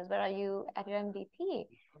question is, where are you at your MVP?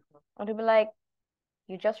 And to be like,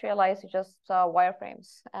 you just realized you just saw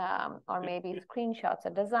wireframes, or maybe screenshots or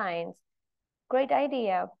designs. great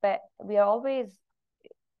idea, but we are always,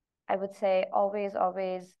 I would say, always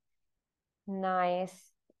nice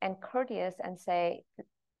and courteous and say,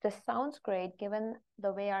 this sounds great given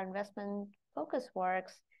the way our investment focus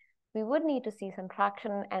works. We would need to see some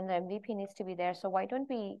traction and the MVP needs to be there. So why don't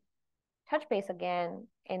we touch base again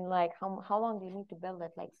in like how long do you need to build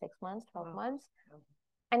it? Like 6 months, 12 months?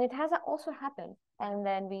 And it has also happened. And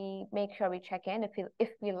then we make sure we check in. If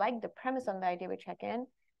we like the premise on the idea, we check in.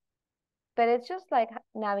 But it's just like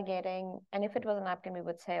navigating. And if it was a napkin, we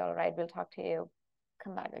would say, all right, we'll talk to you,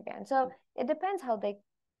 come back again. So it depends how they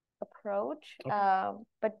approach. Okay.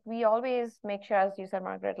 But we always make sure, as you said,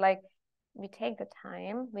 Margaret, like we take the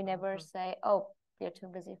time. We never say, oh, we're too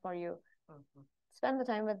busy for you. Spend the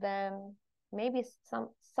time with them. Maybe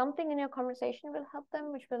something in your conversation will help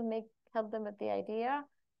them, which will help them with the idea.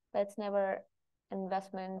 But it's never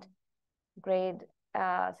investment grade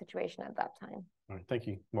situation at that time. All right, thank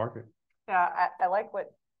you, Margaret. Yeah, I like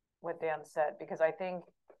what Dan said, because I think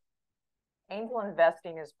angel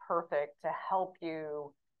investing is perfect to help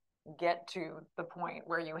you get to the point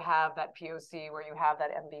where you have that POC, where you have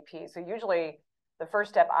that MVP. So usually the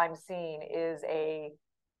first step I'm seeing is a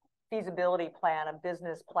feasibility plan, a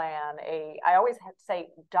business plan. I always say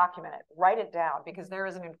document it, write it down, because there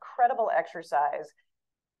is an incredible exercise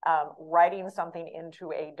writing something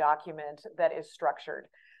into a document that is structured.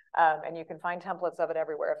 And you can find templates of it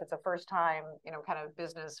everywhere. If it's a first time, kind of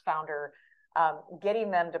business founder,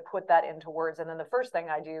 getting them to put that into words. And then the first thing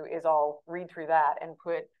I do is I'll read through that and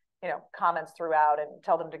put, comments throughout and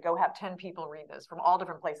tell them to go have 10 people read this from all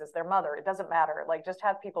different places, their mother, it doesn't matter. Like, just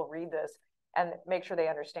have people read this and make sure they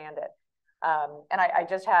understand it. And I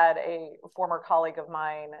just had a former colleague of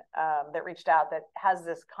mine that reached out that has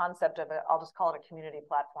this concept of I'll just call it a community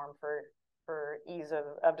platform for ease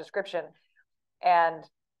of description. And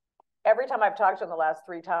every time I've talked to him the last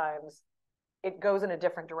 3 times, it goes in a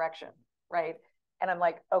different direction, right? And I'm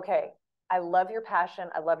like, okay, I love your passion,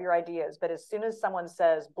 I love your ideas, but as soon as someone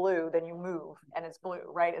says blue, then you move and it's blue,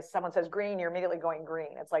 right? As someone says green, you're immediately going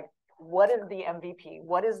green. It's like, what is the MVP?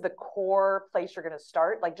 What is the core place you're going to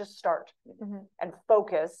start? Like, just start and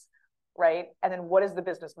focus, right? And then what is the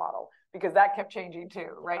business model? Because that kept changing too,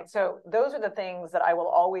 right? So those are the things that I will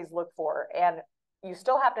always look for. And you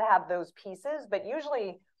still have to have those pieces, but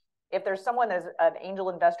usually if there's someone that's an angel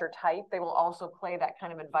investor type, they will also play that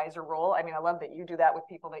kind of advisor role. I mean, I love that you do that with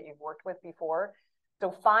people that you've worked with before. So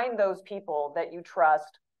find those people that you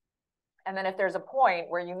trust. And then if there's a point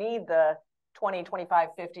where you need the 20, 25,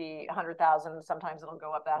 50, 100,000, sometimes it'll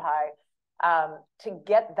go up that high, to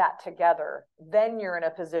get that together, then you're in a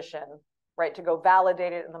position, right, to go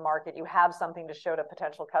validate it in the market. You have something to show to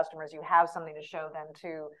potential customers. You have something to show them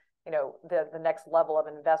to, the next level of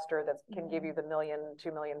investor that can give you the $1 million,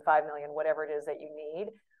 $2 million, $5 million, whatever it is that you need.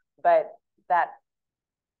 But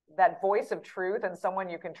that voice of truth and someone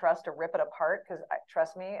you can trust to rip it apart, because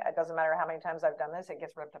trust me, it doesn't matter how many times I've done this, it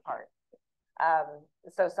gets ripped apart.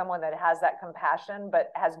 So someone that has that compassion,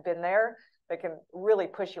 but has been there, that can really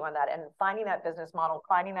push you on that, and finding that business model,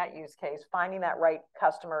 finding that use case, finding that right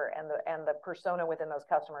customer and the persona within those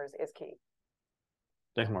customers is key.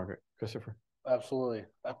 Thanks, Margaret. Christopher. Absolutely.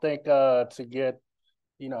 I think to get,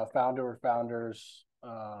 a founder or founders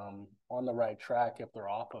on the right track, if they're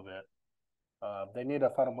off of it, they need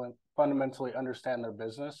to fundamentally understand their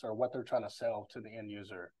business or what they're trying to sell to the end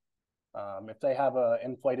user. If they have an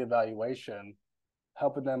inflated valuation,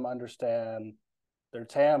 helping them understand their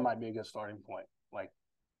TAM might be a good starting point. Like,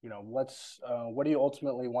 what do you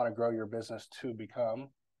ultimately want to grow your business to become?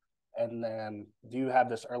 And then do you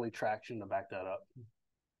have this early traction to back that up?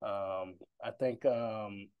 I think,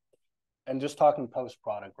 and just talking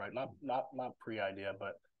post-product, right? Not pre-idea,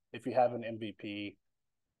 but if you have an MVP,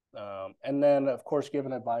 and then of course,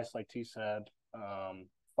 giving advice, like T said,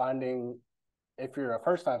 finding, if you're a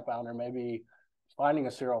first-time founder, maybe finding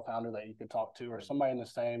a serial founder that you could talk to, or somebody in the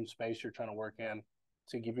same space you're trying to work in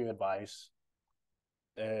to give you advice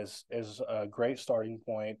is a great starting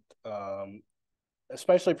point,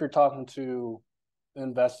 especially if you're talking to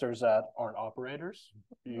investors that aren't operators.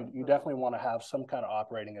 You definitely want to have some kind of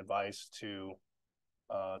operating advice to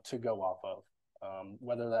go off of,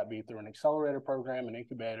 whether that be through an accelerator program, an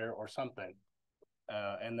incubator, or something.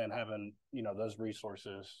 And then having, those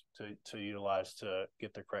resources to utilize to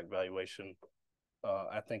get the correct valuation,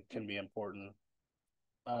 I think can be important.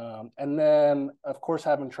 And then, of course,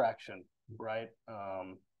 having traction, right?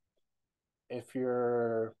 If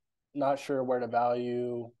you're not sure where to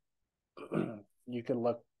value, you can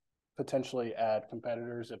look potentially at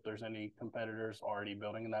competitors, if there's any competitors already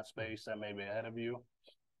building in that space that may be ahead of you.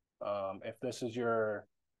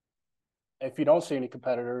 If you don't see any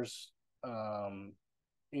competitors,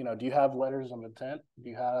 You know, do you have letters of intent? Do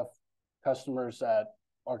you have customers that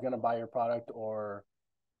are going to buy your product, or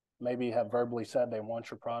maybe have verbally said they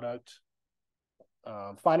want your product?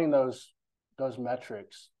 Finding those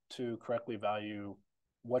metrics to correctly value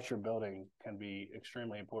what you're building can be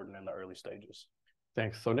extremely important in the early stages.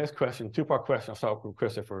 Thanks. So next question, two-part question. I'll start with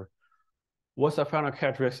Christopher. What's a founder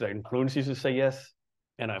characteristic that influences you to say yes,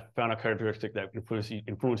 and a founder characteristic that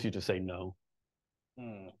influences you to say no?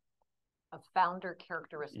 A founder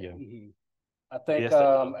characteristic. Yeah. I think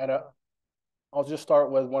I'll just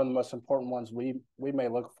start with one of the most important ones we may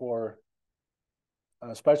look for,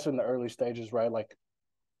 especially in the early stages, right? Like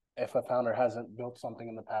if a founder hasn't built something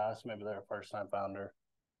in the past, maybe they're a first-time founder.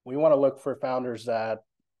 We want to look for founders that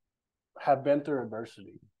have been through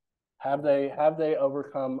adversity. Have they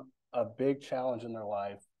overcome a big challenge in their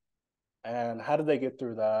life, and how did they get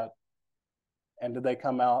through that? And did they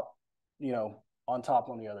come out, you know, on top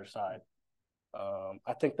on the other side?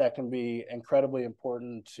 I think that can be incredibly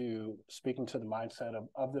important to speaking to the mindset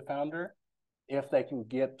of the founder, if they can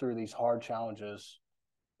get through these hard challenges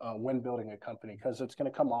when building a company, because it's going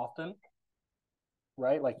to come often,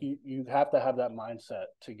 right? Like you have to have that mindset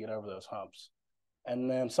to get over those humps. And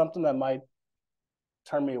then something that might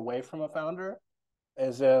turn me away from a founder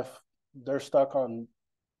is if they're stuck on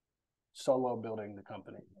solo building the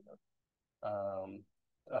company.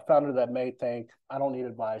 A founder that may think, I don't need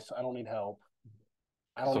advice, I don't need help,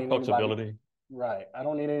 I don't need anybody, right? I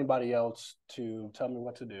don't need anybody else to tell me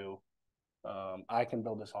what to do. I can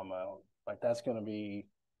build this on my own. Like that's going to be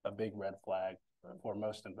a big red flag for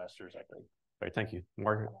most investors, I think. Right, thank you.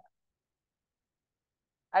 Margaret?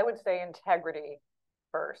 I would say integrity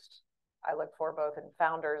first. I look for both in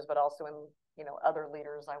founders, but also in, you know, other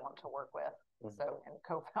leaders I want to work with. So in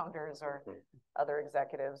co-founders or other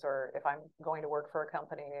executives, or if I'm going to work for a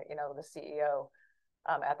company, you know, the CEO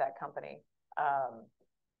at that company.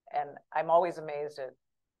 And I'm always amazed at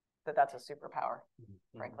that's a superpower,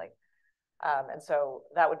 frankly. And so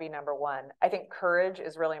that would be number one. I think courage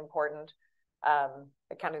is really important.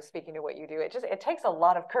 Kind of speaking to what you do, it takes a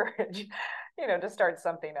lot of courage, you know, to start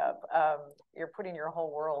something up. You're putting your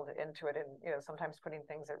whole world into it, and you know, sometimes putting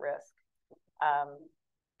things at risk.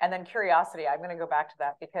 And then curiosity. I'm going to go back to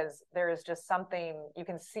that because there is just something, you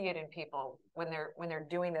can see it in people when they're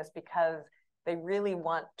doing this, because they really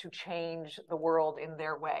want to change the world in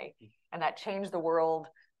their way. And that change the world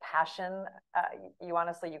passion, you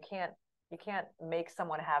honestly, you can't make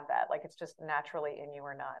someone have that. Like it's just naturally in you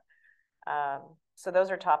or not. So those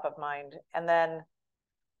are top of mind. And then,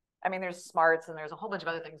 I mean, there's smarts and there's a whole bunch of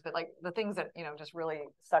other things, but like the things that, you know, just really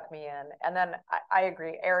suck me in. And then I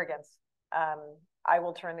agree, arrogance. I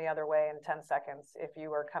will turn the other way in 10 seconds if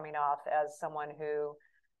you are coming off as someone who,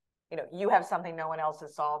 you know, you have something no one else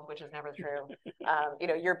has solved, which is never true. You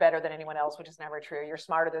know, you're better than anyone else, which is never true. You're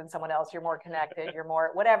smarter than someone else. You're more connected. You're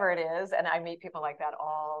more, whatever it is. And I meet people like that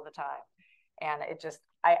all the time. And it just,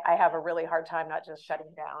 I have a really hard time not just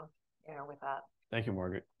shutting down, you know, with that. Thank you,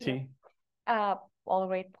 Margaret. T? All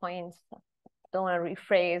great points. Don't want to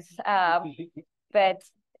rephrase, but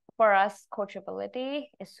for us, coachability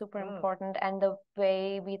is super important. And the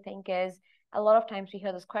way we think is, a lot of times we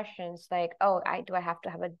hear those questions like, oh, do I have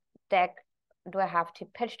to have a deck? Do I have to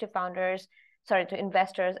pitch to to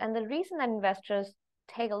investors? And the reason that investors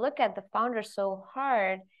take a look at the founders so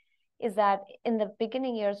hard is that in the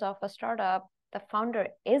beginning years of a startup, the founder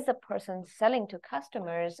is the person selling to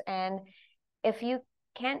customers. And if you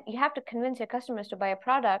have to convince your customers to buy a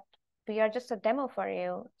product. We are just a demo for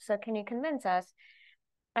you. So can you convince us?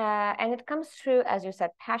 And it comes through, as you said,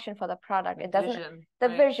 passion for the product. It doesn't,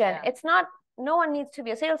 vision. Yeah. It's not, no one needs to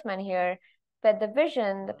be a salesman here, but the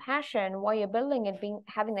vision, the passion, why you're building it,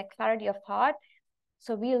 having the clarity of thought.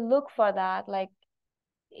 So we look for that, like,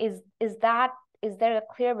 is there a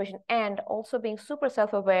clear vision? And also being super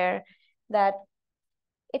self-aware that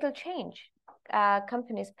it'll change.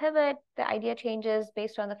 Companies pivot, the idea changes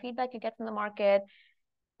based on the feedback you get from the market.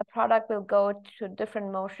 The product will go to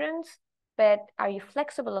different motions, but are you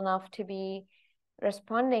flexible enough to be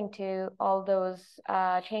responding to all those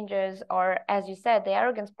changes? Or as you said, the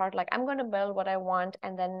arrogance part, like I'm going to build what I want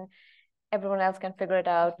and then everyone else can figure it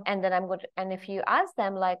out. And then and if you ask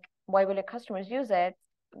them like, why will your customers use it?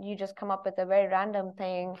 You just come up with a very random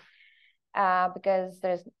thing because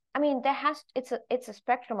it's a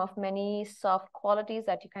spectrum of many soft qualities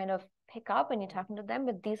that you kind of pick up when you're talking to them,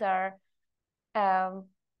 but these are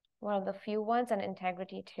one of the few ones. And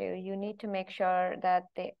integrity too. You need to make sure that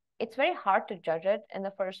it's very hard to judge it in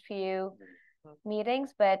the first few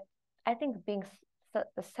meetings, but I think being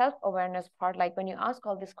the self-awareness part, like when you ask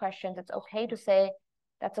all these questions, it's okay to say,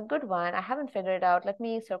 that's a good one. I haven't figured it out. Let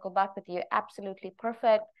me circle back with you. Absolutely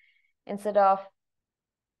perfect. Instead of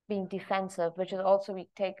being defensive, which is also we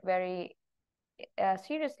take very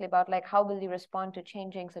seriously about like how will you respond to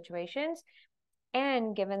changing situations.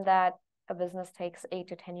 And given that a business takes 8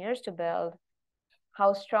 to 10 years to build,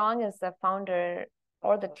 how strong is the founder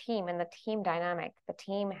or the team and the team dynamic? The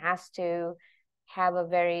team has to have a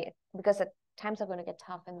very, because the times are going to get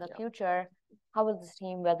tough in the future. How will this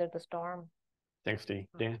team weather the storm? Thanks, Steve.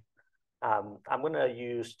 Dan? I'm going to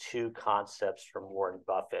use two concepts from Warren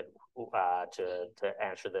Buffett to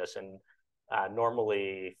answer this. And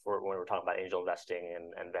normally, when we're talking about angel investing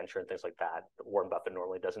and venture and things like that, Warren Buffett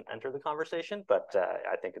normally doesn't enter the conversation, but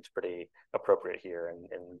I think it's pretty appropriate here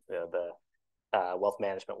in the wealth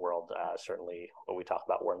management world. Certainly, when we talk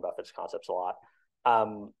about Warren Buffett's concepts a lot.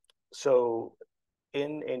 So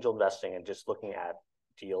in angel investing and just looking at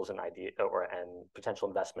deals and and potential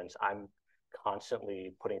investments, I'm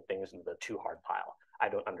constantly putting things into the too hard pile. I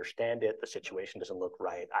don't understand it. The situation doesn't look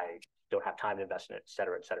right. I don't have time to invest in it, et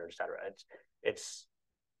cetera, et cetera, et cetera.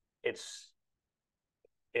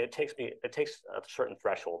 It takes a certain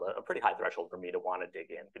threshold, a pretty high threshold for me to want to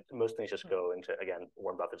dig in. Most things just go into, again,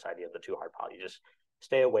 Warren Buffett's idea of the too hard pile. You just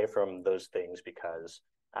stay away from those things because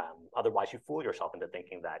otherwise you fool yourself into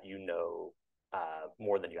thinking that you know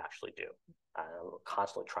more than you actually do.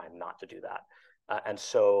 Constantly trying not to do that. And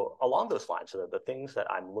so along those lines, so the things that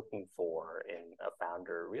I'm looking for in a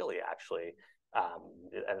founder really actually,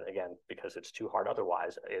 and again, because it's too hard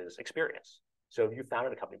otherwise, is experience. So if you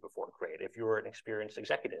founded a company before, great. If you're an experienced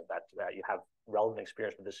executive, that you have relevant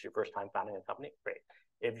experience, but this is your first time founding a company, great.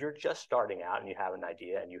 If you're just starting out and you have an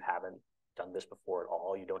idea and you haven't done this before at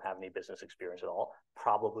all, you don't have any business experience at all,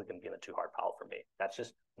 probably going to be in a too hard pile for me. That's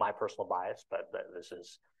just my personal bias, but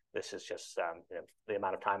this is just the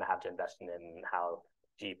amount of time I have to invest in and how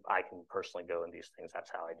deep I can personally go in these things. That's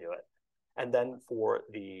how I do it. And then for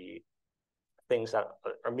the things that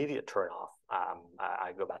are immediate turnoff,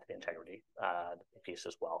 I go back to the integrity piece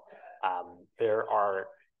as well. There are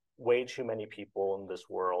way too many people in this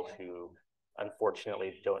world who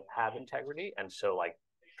unfortunately don't have integrity. And so like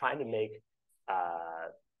trying to make,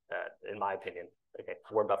 in my opinion, okay,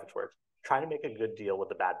 Warren Buffett's words, trying to make a good deal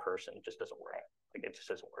with a bad person just doesn't work. Like it just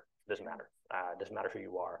doesn't work. It doesn't matter. It doesn't matter who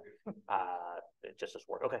you are. It just doesn't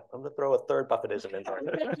work. Okay, I'm gonna throw a third Buffettism in there.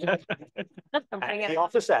 He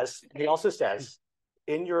also says,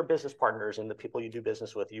 in your business partners and the people you do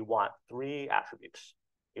business with, you want 3 attributes.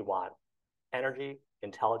 You want energy,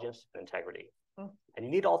 intelligence, and integrity. And you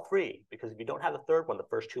need all 3 because if you don't have the third one, the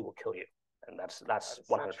first 2 will kill you. And that's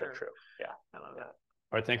 100% true. Yeah, I love that. All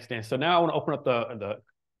right, thanks, Dan. So now I want to open up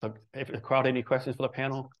if the crowd any questions for the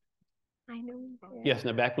panel. I know. Yes, in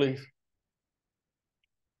the back, please.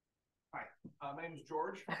 Hi, my name is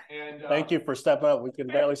George, and thank you for stepping up. We can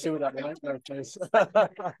barely see what that means.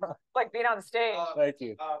 Like being on stage. Thank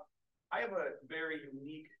you. I have a very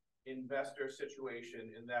unique investor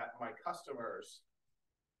situation in that my customers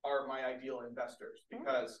are my ideal investors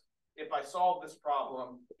because if I solve this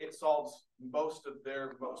problem, it solves most of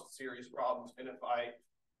their most serious problems. And if I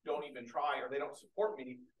don't even try or they don't support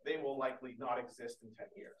me, they will likely not exist in 10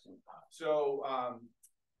 years. So,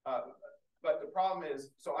 but the problem is,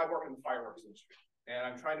 so I work in the fireworks industry and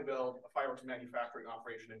I'm trying to build a fireworks manufacturing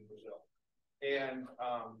operation in Brazil. And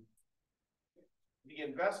the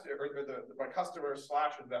investor or my customers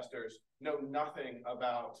 / investors know nothing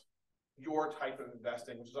about your type of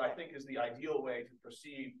investing, which is, I think, is the ideal way to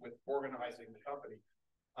proceed with organizing the company.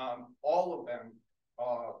 All of them,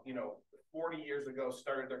 40 years ago,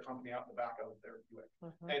 started their company out in the back of their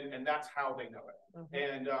Buick, and that's how they know it.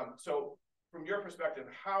 And so, from your perspective,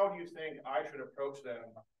 how do you think I should approach them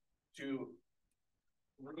to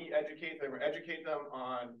re-educate them or educate them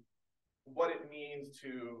on what it means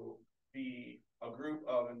to be a group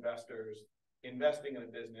of investors investing in a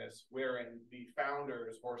business wherein the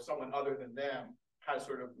founders or someone other than them has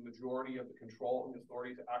sort of the majority of the control and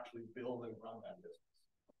authority to actually build and run that business?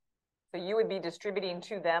 So you would be distributing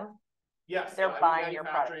to them? Yes, they're buying your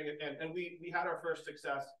product. And we had our first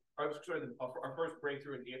success, our first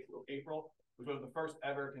breakthrough in April, which was the first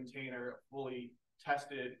ever container fully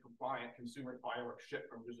tested, compliant consumer fireworks shipped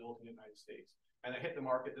from Brazil to the United States. And it hit the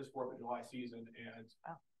market this 4th of July season. And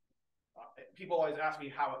people always ask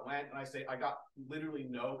me how it went. And I say, I got literally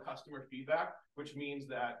no customer feedback, which means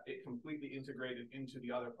that it completely integrated into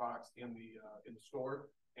the other products in the store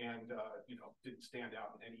and, didn't stand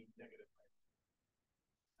out in any negative way.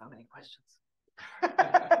 So many questions.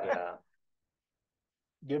 Yeah.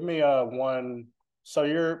 Give me one. So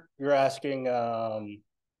you're asking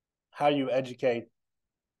how you educate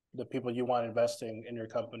the people you want investing in your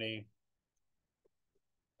company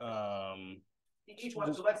Each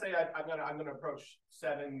one. So let's say I'm gonna approach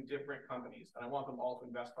 7 different companies, and I want them all to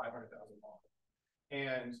invest $500,000,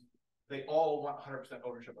 and they all want 100%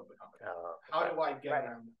 ownership of the company. How do I get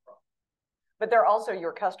around that problem? But they're also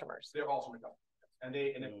your customers. They're also my customers. And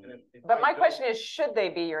but my question is, should they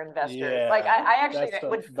be your investors? Yeah, like I actually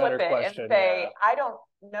would flip it question, and say, I don't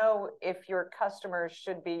know if your customers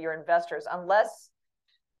should be your investors unless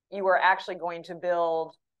you are actually going to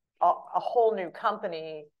build a whole new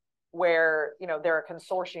company where, you know, they're a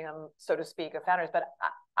consortium, so to speak, of founders. But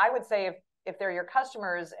I would say if they're your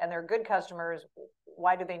customers and they're good customers,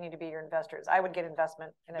 why do they need to be your investors? I would get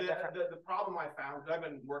investment in a different. The problem I found, because I've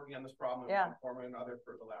been working on this problem in Forma and other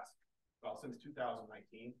for the last, since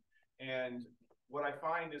 2019. And what I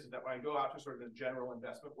find is that when I go out to sort of the general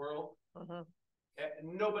investment world,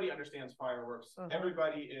 nobody understands fireworks.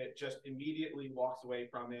 Everybody just immediately walks away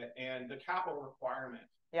from it. And the capital requirement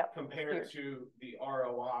compared to the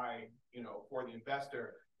ROI, you know, for the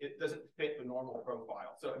investor, it doesn't fit the normal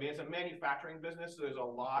profile. So, I mean, it's a manufacturing business, so there's a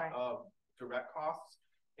lot of direct costs.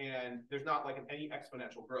 And there's not like any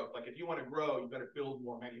exponential growth. Like if you want to grow, you better build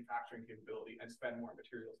more manufacturing capability and spend more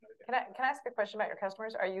materials. Can I ask a question about your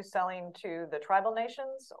customers? Are you selling to the tribal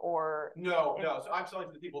nations or? No. So I'm selling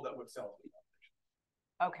to the people that would sell to the tribal nations.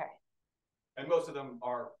 Okay. And most of them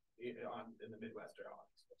are in the Midwest or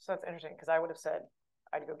honest. So that's interesting because I would have said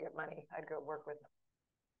I'd go get money. I'd go work with.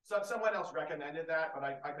 So someone else recommended that, but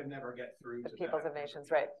I could never get through the to peoples of nations,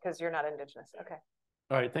 right? Because you're not indigenous. Okay.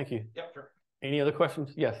 All right. Thank you. Yep, sure. Any other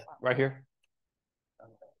questions? Yes, right here.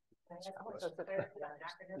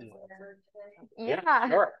 Yeah.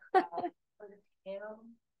 Sure.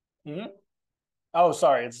 Oh,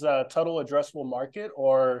 sorry. It's the total addressable market,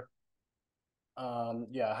 or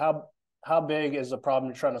how big is the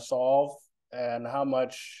problem you're trying to solve, and how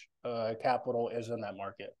much capital is in that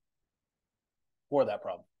market for that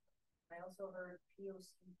problem? I also heard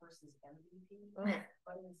POC versus MVP.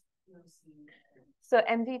 What is POC? So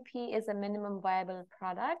MVP is a minimum viable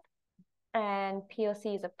product, and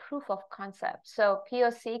POC is a proof of concept. So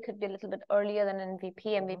POC could be a little bit earlier than MVP.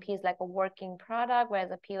 MVP is like a working product,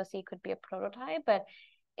 whereas a POC could be a prototype. But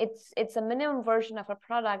it's a minimum version of a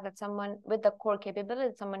product that someone with the core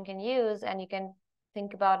capability someone can use, and you can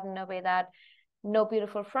think about in a way that no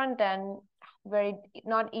beautiful front end, very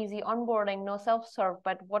not easy onboarding, no self-serve,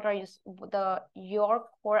 but what are your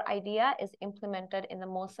core idea is implemented in the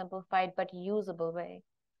most simplified but usable way.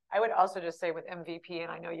 I would also just say with MVP,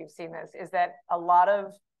 and I know you've seen this, is that a lot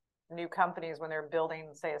of new companies, when they're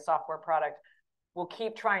building, say, a software product, will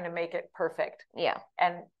keep trying to make it perfect. Yeah.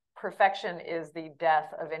 And perfection is the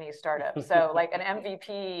death of any startup. So like an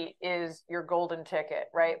MVP is your golden ticket,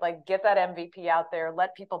 right? Like get that MVP out there,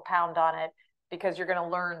 let people pound on it, because you're going to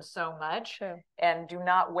learn so much. Sure. And do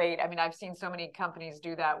not wait. I mean, I've seen so many companies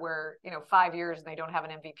do that where, 5 years and they don't have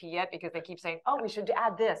an MVP yet because they keep saying, oh, we should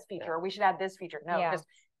add this feature, or we should add this feature. No, just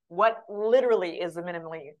what literally is a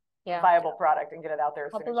minimally viable product and get it out there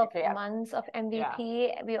as soon as you can. Couple of months of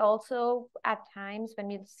MVP. We also, at times, when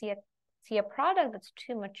we see a product that's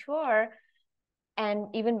too mature, and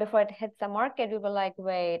even before it hits the market, we were like,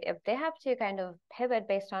 wait, if they have to kind of pivot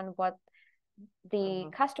based on what the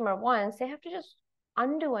customer wants, they have to just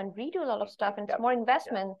undo and redo a lot of stuff, and it's more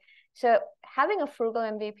investment. So having a frugal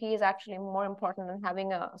MVP is actually more important than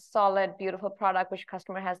having a solid, beautiful product which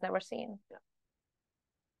customer has never seen.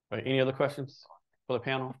 Right, any other questions for the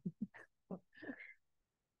panel?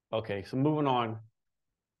 Okay, so moving on.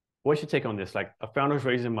 What's your take on this? Like a founder's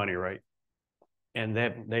raising money, right? And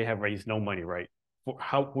they have raised no money, right?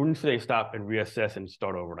 When should they stop and reassess and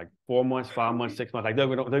start over? Like 4 months, 5 months, 6 months? Like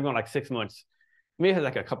they're going like 6 months. Maybe have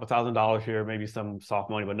like a couple $1,000 here, maybe some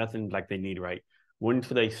soft money, but nothing like they need, right? When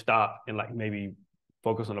should they stop and like maybe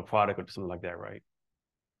focus on a product or something like that, right?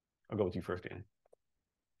 I'll go with you first, Dan.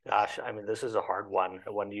 Gosh, I mean, this is a hard one.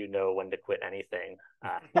 When do you know when to quit anything?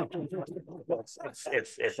 It's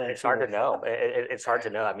hard to know. It's hard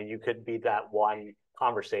to know. I mean, you could be that one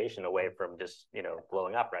conversation away from just,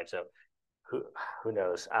 blowing up, right? So who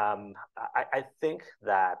knows? I think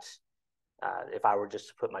that if I were just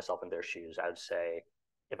to put myself in their shoes, I would say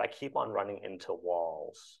if I keep on running into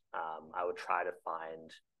walls, I would try to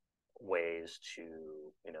find ways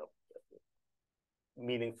to,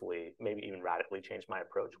 meaningfully, maybe even radically change my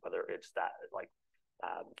approach, whether it's that like,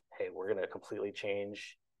 hey, we're going to completely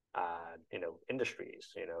change,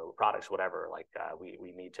 industries, products, whatever, like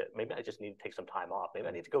we need to, maybe I just need to take some time off. Maybe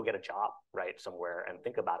I need to go get a job, right, somewhere and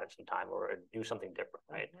think about it some time or do something different,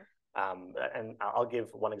 right? And I'll give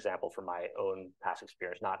one example from my own past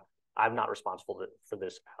experience. I'm not responsible for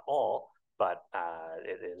this at all, but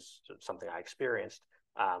it is something I experienced.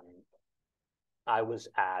 I was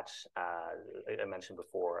at, I mentioned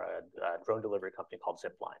before, a drone delivery company called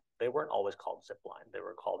Zipline. They weren't always called Zipline. They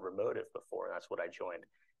were called Remotive before, and that's what I joined.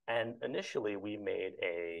 And initially, we made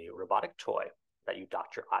a robotic toy that you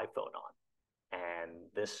docked your iPhone on. And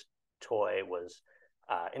this toy was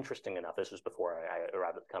interesting enough. This was before I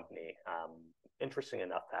arrived at the company. Interesting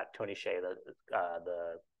enough that Tony Hsieh,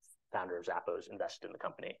 the founder of Zappos, invested in the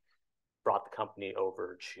company. Brought the company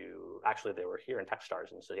over to, actually they were here in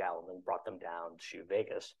Techstars in Seattle, and then brought them down to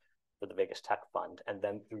Vegas for the Vegas Tech Fund. And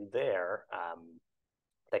then through there,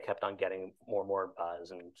 they kept on getting more and more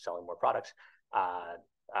buzz and selling more products.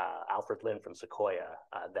 Alfred Lin from Sequoia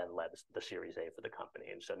then led the Series A for the company.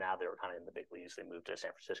 And so now they were kind of in the big leagues. They moved to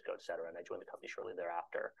San Francisco, et cetera. And I joined the company shortly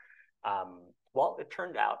thereafter. Well, it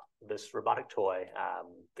turned out this robotic toy,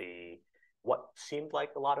 what seemed like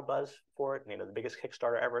a lot of buzz for it, the biggest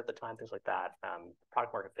Kickstarter ever at the time, things like that,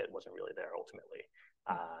 product market fit wasn't really there ultimately.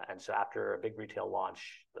 And so after a big retail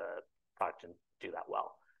launch, the product didn't do that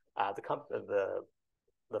well.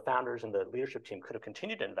 The founders and the leadership team could have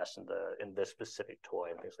continued to invest in this specific toy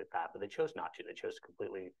and things like that, but they chose not to. They chose to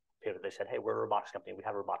completely pivot. They said, hey, we're a robotics company. We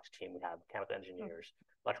have a robotics team. We have chemical engineers,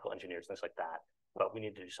 electrical engineers, things like that. But we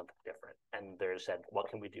need to do something different. And they said, what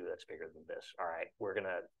can we do that's bigger than this? All right, we're going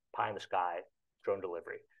to pie in the sky, drone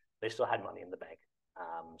delivery. They still had money in the bank.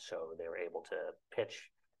 So they were able to pitch,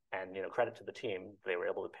 and credit to the team, they were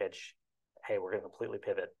able to pitch, hey, we're going to completely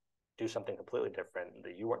pivot, do something completely different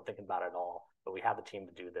that you weren't thinking about at all, but we have the team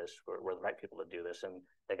to do this. We're the right people to do this. And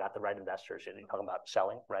they got the right investors. You're talking about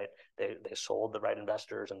selling, right? They sold the right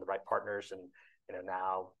investors and the right partners. And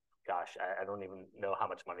now, gosh, I don't even know how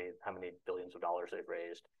much money, how many billions of dollars they've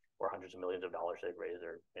raised, or hundreds of millions of dollars they've raised.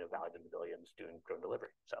 They're valued in the billions doing drone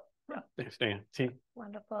delivery. So yeah. Thanks, Dan. T.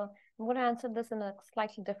 Wonderful. I'm going to answer this in a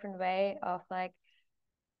slightly different way of like,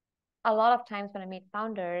 a lot of times when I meet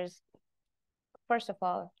founders, first of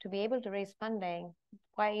all, to be able to raise funding,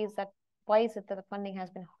 why is it that the funding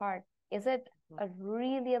has been hard? Is it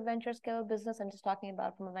really a venture scale business? I'm just talking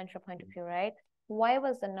about from a venture point of view, right? Why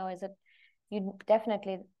was the no? Is it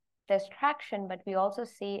there's traction, but we also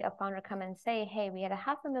see a founder come and say, hey, we had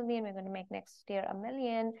 $500,000, we're going to make next year $1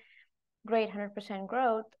 million, great, 100%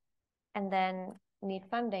 growth, and then need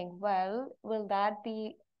funding. Well, will that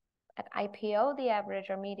be at IPO, the average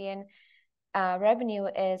or median revenue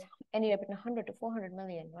is anywhere between 100 to 400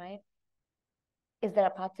 million, right? Is there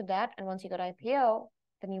a path to that? And once you go to IPO,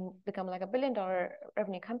 then you become like $1 billion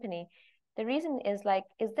revenue company. The reason is like,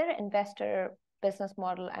 is there an investor business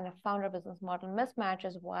model and a founder business model mismatch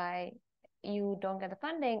is why you don't get the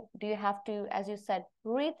funding? Do you have to, as you said,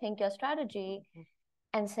 rethink your strategy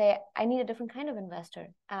and say, I need a different kind of investor?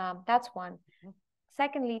 That's one.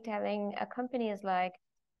 Secondly, telling a company is like,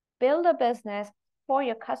 build a business for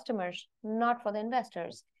your customers, not for the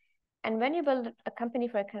investors. And when you build a company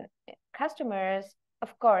for customers,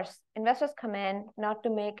 of course, investors come in not to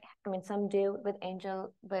make, some do with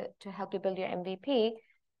angel, but to help you build your MVP.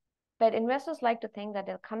 But investors like to think that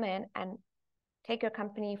they'll come in and take your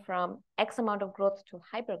company from X amount of growth to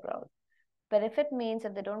hyper growth. But if it means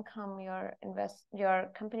if they don't come,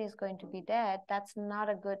 your company is going to be dead, that's not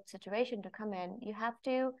a good situation to come in. You have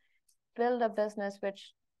to build a business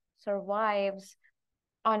which survives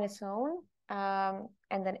on its own.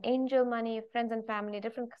 And then angel money, friends and family,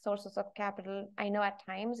 different sources of capital. I know at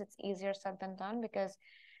times it's easier said than done because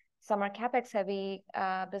some are CapEx heavy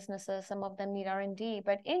businesses, some of them need R&D,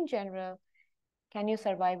 but in general, can you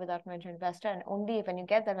survive without venture investor? And only when you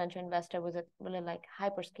get the venture investor, will it like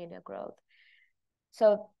hyperscale your growth?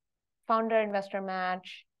 So founder investor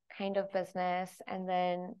match kind of business, and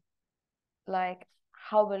then like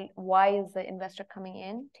why is the investor coming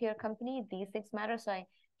in to your company? These things matter. So I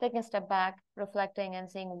taking a step back, reflecting and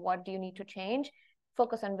saying, what do you need to change?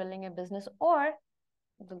 Focus on building a business, or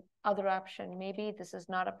the other option, maybe this is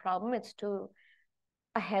not a problem, it's too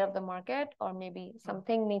ahead of the market, or maybe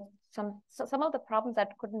something needs some of the problems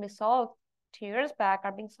that couldn't be solved 2 years back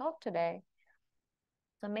are being solved today.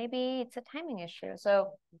 So maybe it's a timing issue.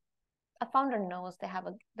 So a founder knows they have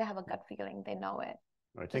a gut feeling, they know it.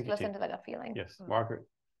 Right, just listen to the gut feeling. Yes, Margaret.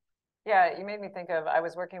 Yeah, you made me think of, I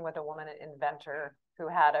was working with a woman inventor who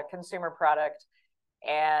had a consumer product,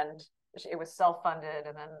 and it was self-funded.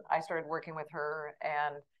 And then I started working with her,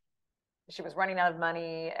 and she was running out of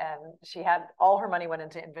money, and she had all her money went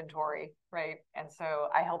into inventory, right? And so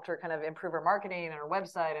I helped her kind of improve her marketing and her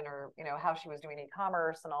website and her, how she was doing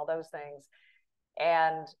e-commerce and all those things.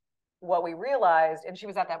 And what we realized, and she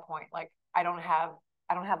was at that point, like, I don't have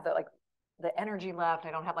the energy left.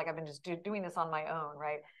 I don't have, I've been just doing this on my own,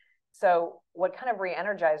 right? So what kind of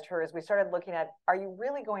re-energized her is we started looking at, are you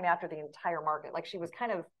really going after the entire market? Like, she was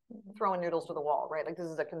kind of throwing noodles to the wall, right? Like this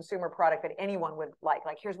is a consumer product that anyone would like.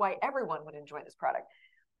 Like here's why everyone would enjoy this product.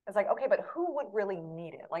 It's like, okay, but who would really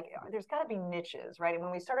need it? Like there's got to be niches, right? And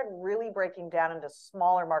when we started really breaking down into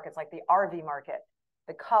smaller markets, like the RV market,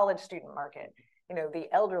 the college student market, you know, the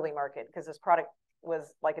elderly market, because this product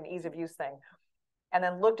was like an ease of use thing. And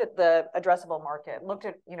then looked at the addressable market, looked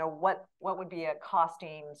at, you know, what would be a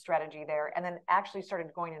costing strategy there, and then actually started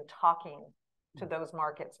going and talking to those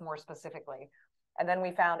markets more specifically. And then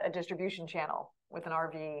we found a distribution channel with an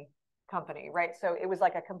RV company, right? So it was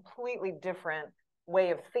like a completely different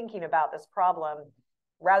way of thinking about this problem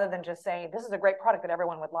rather than just saying, this is a great product that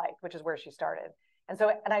everyone would like, which is where she started. And so,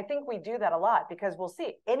 and I think we do that a lot because we'll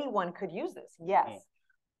see anyone could use this. Yes.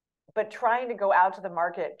 But trying to go out to the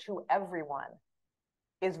market to everyone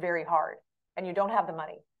is very hard, and you don't have the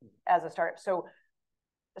money as a startup. So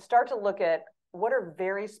start to look at what are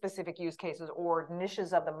very specific use cases or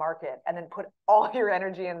niches of the market, and then put all your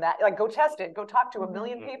energy in that. Like go test it, go talk to a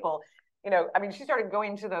million people. You know, I mean, she started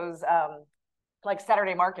going to those like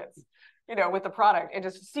Saturday markets, you know, with the product and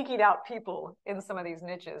just seeking out people in some of these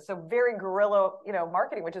niches. So very guerrilla, you know,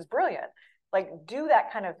 marketing, which is brilliant. Like do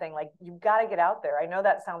that kind of thing. Like you've got to get out there. I know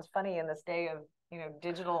that sounds funny in this day of, you know,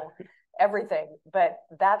 digital everything, but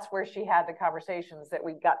that's where she had the conversations that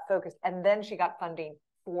we got focused. And then she got funding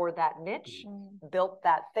for that niche, built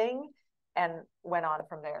that thing, and went on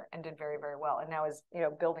from there and did very, very well. And now is, you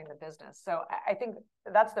know, building the business. So I think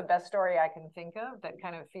that's the best story I can think of that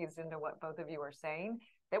kind of feeds into what both of you are saying.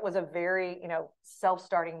 It was a very, you know,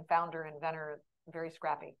 self-starting founder, inventor, very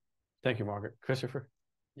scrappy. Thank you, Margaret. Christopher?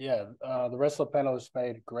 Yeah, the rest of the panelists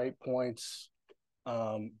made great points.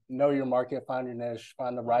 Know your market, find your niche,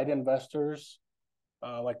 find the right investors.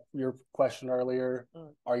 Like your question earlier,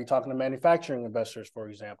 are you talking to manufacturing investors, for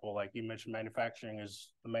example? Like you mentioned, manufacturing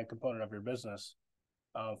is the main component of your business.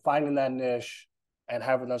 Finding that niche and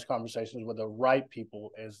having those conversations with the right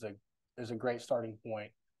people is a great starting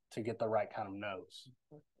point to get the right kind of no's.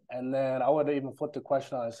 And then I would even flip the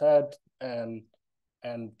question on its head and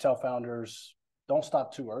tell founders, don't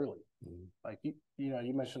stop too early. Like you know,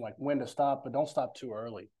 you mentioned like when to stop, but don't stop too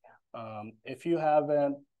early. If you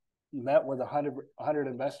haven't met with 100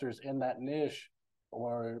 investors in that niche,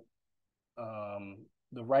 or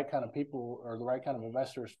the right kind of people or the right kind of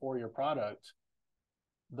investors for your product,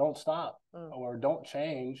 don't stop or don't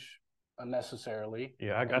change unnecessarily.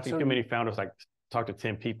 Yeah, I think too many founders like talk to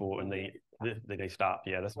 10 people and they stop.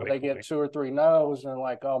 Yeah, that's what they get 2 or 3 no's and they're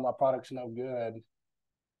like, oh, my product's no good.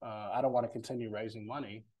 I don't want to continue raising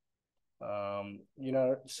money. You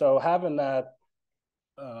know, so having that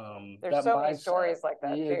there's that so mindset, many stories like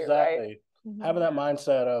that too, exactly. right? Having that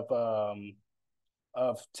mindset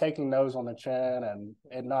of taking no's on the chin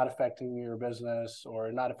and not affecting your business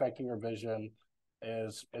or not affecting your vision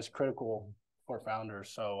is critical for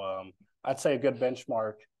founders. So I'd say a good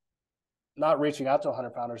benchmark, not reaching out to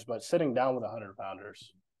 100 founders, but sitting down with 100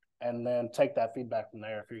 founders and then take that feedback from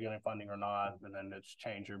there if you're getting funding or not, and then it's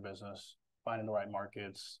change your business, finding the right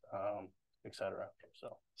markets, et cetera.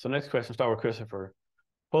 So next question, start with Christopher.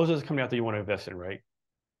 Suppose there's a company out there you want to invest in, right?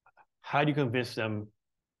 How do you convince them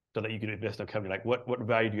so that you can invest in a company? Like what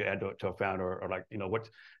value do you add to a founder, or like, you know,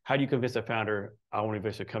 how do you convince a founder, I want to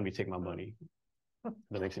invest in a company, take my money? If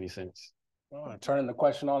that makes any sense. Oh, turning the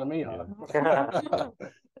question on to me, huh?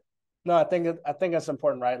 No, I think that's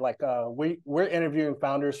important, right? Like we're interviewing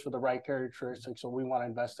founders for the right characteristics, so we want to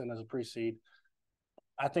invest in as a pre-seed.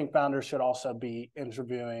 I think founders should also be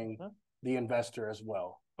interviewing the investor as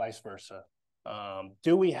well, vice versa.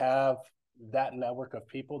 Do we have that network of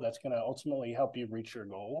people that's going to ultimately help you reach your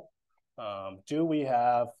goal? Do we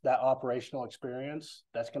have that operational experience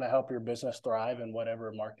that's going to help your business thrive in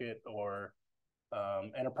whatever market or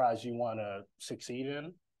enterprise you want to succeed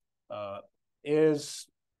in?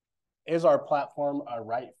 Is our platform a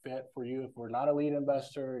right fit for you? If we're not a lead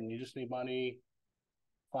investor and you just need money,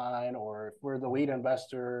 fine. Or if we're the lead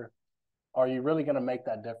investor, are you really going to make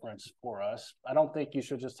that difference for us? I don't think you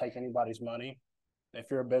should just take anybody's money. If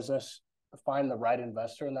you're a business, find the right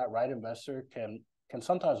investor, and that right investor can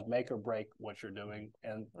sometimes make or break what you're doing,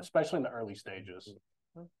 and especially in the early stages.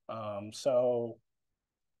 So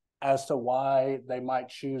as to why they might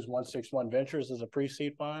choose 161 Ventures as a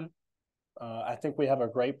pre-seed fund, I think we have a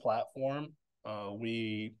great platform.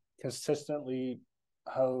 We consistently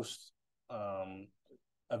host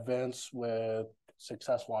events with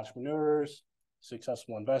successful entrepreneurs,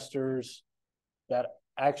 successful investors that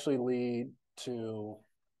actually lead to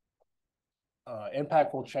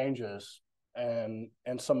impactful changes in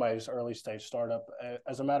somebody's early stage startup.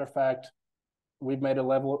 As a matter of fact, we've made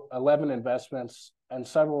 11 investments, and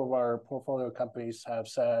several of our portfolio companies have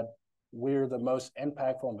said, we're the most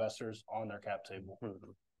impactful investors on their cap table.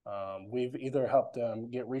 We've either helped them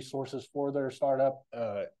get resources for their startup,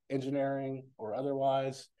 engineering or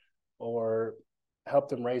otherwise, or helped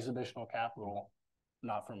them raise additional capital,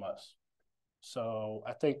 not from us. So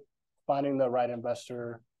I think finding the right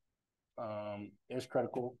investor is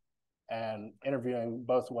critical, and interviewing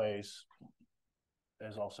both ways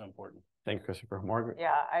is also important. Thank you, Christopher. Margaret?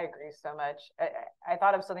 Yeah, I agree so much. I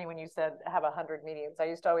thought of something when you said have 100 meetings. I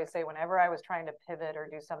used to always say whenever I was trying to pivot or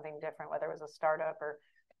do something different, whether it was a startup or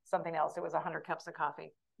something else, it was 100 cups of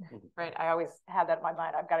coffee, right? I always had that in my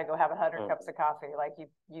mind. I've got to go have 100 cups of coffee. Like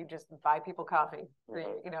you just buy people coffee,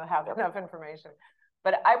 you know, have enough information.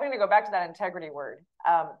 But I'm going to go back to that integrity word.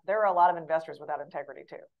 There are a lot of investors without integrity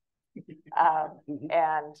too.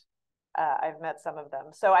 And I've met some of them.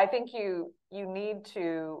 So I think you need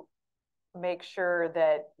to make sure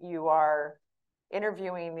that you are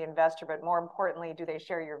interviewing the investor, but more importantly, do they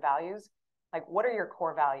share your values? Like, what are your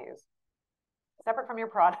core values? Separate from your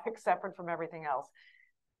product, separate from everything else.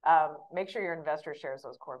 Make sure your investor shares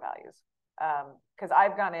those core values. Because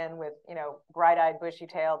I've gone in with, you know, bright-eyed,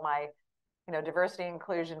 bushy-tailed, my, you know, diversity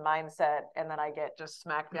inclusion mindset, and then I get just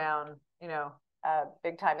smacked down, you know,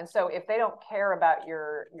 big time. And so if they don't care about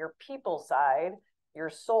your people side, your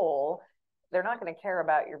soul, they're not going to care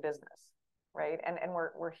about your business, right? And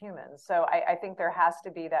we're humans. So I think there has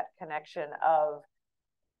to be that connection of,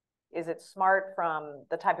 is it smart from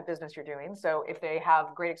the type of business you're doing? So if they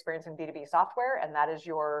have great experience in B2B software and that is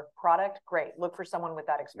your product, great. Look for someone with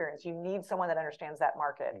that experience. You need someone that understands that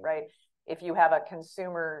market, right? If you have a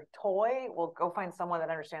consumer toy, well, go find someone that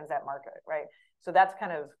understands that market, right? So that's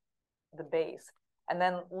kind of the base. And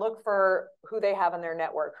then look for who they have in their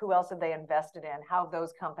network. Who else have they invested in? How have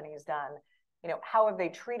those companies done? You know, how have they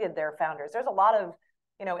treated their founders? There's a lot of,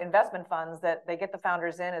 you know, investment funds that they get the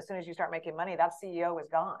founders in. As soon as you start making money, that CEO is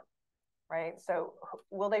gone, right? So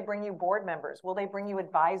will they bring you board members? Will they bring you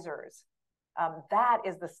advisors? That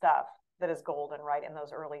is the stuff that is golden, right, in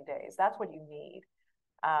those early days. That's what you need.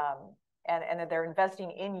 And they're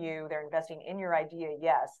investing in you. They're investing in your idea,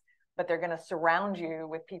 yes, but they're going to surround you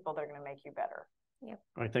with people that are going to make you better. Yep.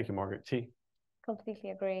 All right, thank you, Margaret. T?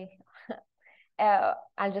 Completely agree.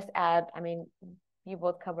 I'll just add, I mean, you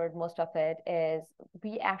both covered most of it, is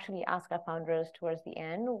we actually ask our founders towards the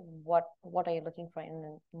end, what are you looking for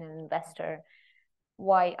in an investor?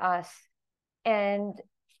 Why us? And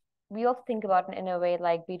we all think about it in a way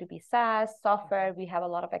like B2B SaaS, software. We have a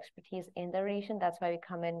lot of expertise in the region. That's why we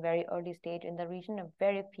come in very early stage in the region. A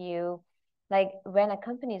very few, like when a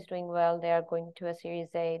company is doing well, they are going to a Series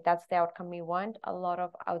A. That's the outcome we want. A lot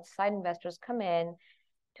of outside investors come in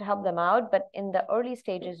to help them out. But in the early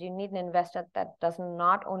stages, you need an investor that does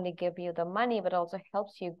not only give you the money, but also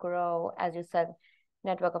helps you grow, as you said,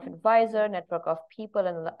 network of advisor, network of people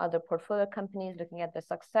and other portfolio companies looking at the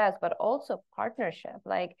success, but also partnership.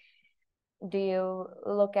 Like, do you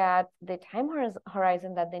look at the time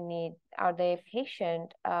horizon that they need? Are they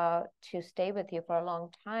patient to stay with you for a long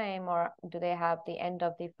time, or do they have the end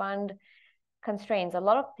of the fund constraints? A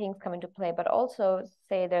lot of things come into play, but also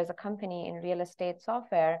say there's a company in real estate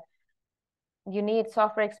software. You need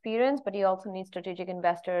software experience, but you also need strategic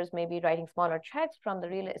investors, maybe writing smaller checks from the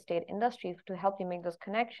real estate industry to help you make those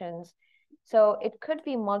connections. So it could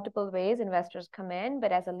be multiple ways investors come in,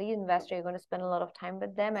 but as a lead investor, you're going to spend a lot of time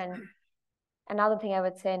with them. And another thing I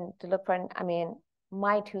would say to look for, I mean,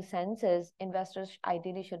 my 2 cents is investors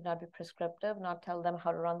ideally should not be prescriptive, not tell them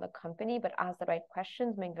how to run the company, but ask the right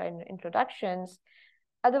questions, make the right introductions.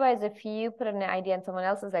 Otherwise, if you put an idea and someone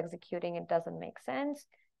else is executing, it doesn't make sense.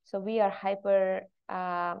 So we are hyper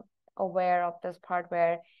aware of this part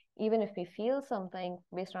where even if we feel something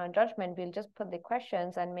based on our judgment, we'll just put the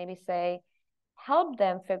questions and maybe say, help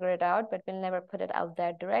them figure it out, but we'll never put it out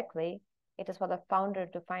there directly. It is for the founder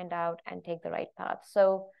to find out and take the right path.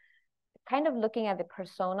 So kind of looking at the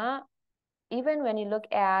persona, even when you look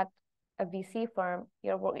at a VC firm,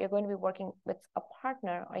 you're going to be working with a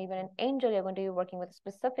partner, or even an angel, you're going to be working with a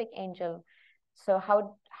specific angel. So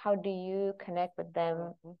how do you connect with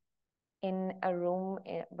them in a room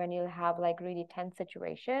when you have like really tense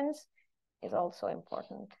situations is also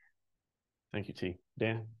important. Thank you, T.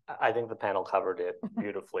 Dan? I think the panel covered it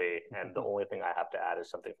beautifully. And the only thing I have to add is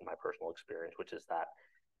something from my personal experience, which is that,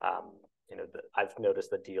 you know, I've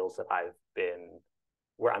noticed the deals that I've been,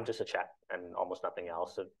 where I'm just a check and almost nothing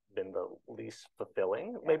else, have been the least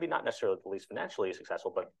fulfilling, maybe not necessarily the least financially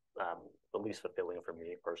successful, but the least fulfilling for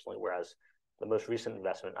me personally. Whereas the most recent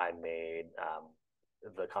investment I made,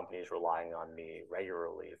 the company is relying on me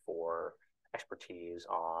regularly for expertise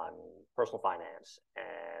on personal finance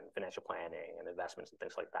and financial planning and investments and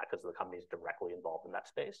things like that, because the company is directly involved in that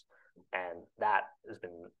space. And that has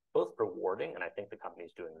been both rewarding, and I think the company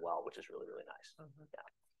is doing well, which is really, really nice. Yeah.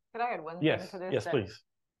 Can I add one Yes, thing to this? yes, please.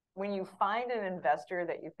 When you find an investor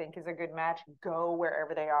that you think is a good match, go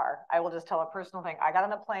wherever they are. I will just tell a personal thing. I got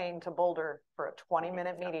on a plane to Boulder for a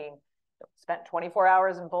 20-minute meeting, spent 24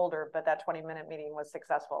 hours in Boulder, but that 20-minute meeting was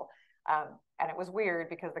successful. And it was weird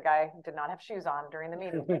because the guy did not have shoes on during the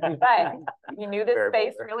meeting, but he knew this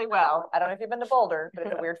space really well. I don't know if you've been to Boulder, but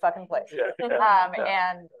it's a weird fucking place.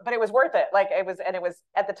 But it was worth it. Like it was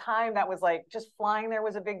at the time that was like just flying there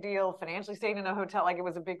was a big deal. Financially staying in a hotel, like it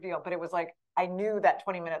was a big deal. But it was like I knew that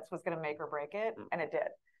 20 minutes was going to make or break it, and it did.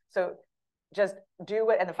 So just do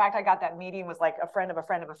it. And the fact I got that meeting was like a friend of a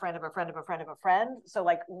friend of a friend of a friend of a friend of a friend. So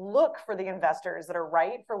like look for the investors that are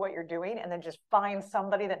right for what you're doing, and then just find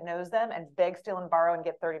somebody that knows them and beg, steal, and borrow and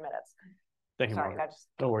get 30 minutes. Thank you, Sorry, Margaret. just...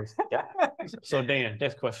 No worries. Yeah. So Dan,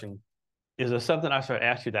 next question. Is there something I should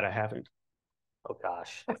ask you that I haven't? Oh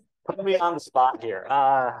gosh. Put me on the spot here.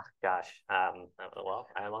 Gosh. Well,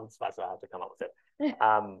 I'm on the spot, so I have to come up with it.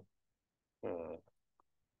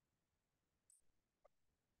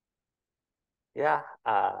 Yeah,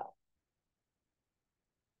 I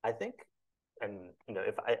think, and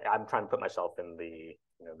if I'm trying to put myself in the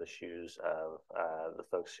the shoes of the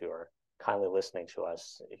folks who are kindly listening to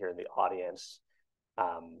us here in the audience,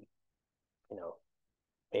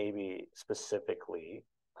 maybe specifically,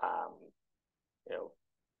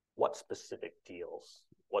 what specific deals,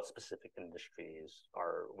 what specific industries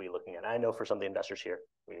are we looking at? I know for some of the investors here,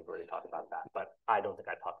 we've already talked about that, but I don't think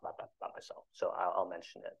I talked about that about myself, so I'll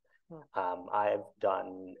mention it. I've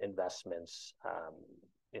done investments,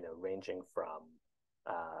 ranging from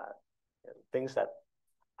things that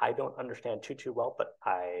I don't understand too well, but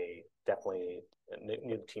I definitely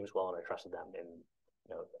knew the teams well and I trusted them in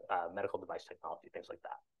medical device technology, things like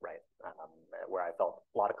that, right? Where I felt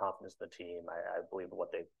a lot of confidence in the team. I believe in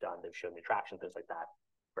what they've done. They've shown me traction, things like that.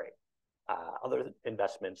 Great. Other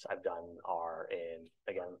investments I've done are in,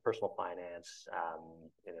 again, personal finance,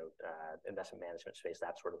 investment management space,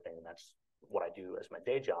 that sort of thing. And that's what I do as my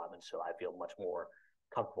day job. And so I feel much more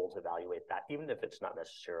comfortable to evaluate that, even if it's not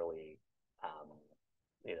necessarily,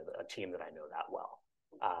 a team that I know that well.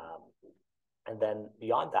 And then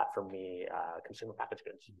beyond that, for me, consumer packaged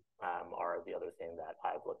goods are the other thing that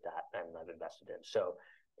I've looked at and I've invested in. So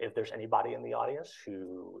if there's anybody in the audience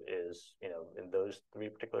who is, in those three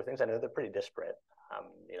particular things, I know they're pretty disparate.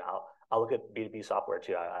 I'll look at B2B software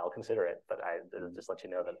too. I'll consider it, but I'll just let you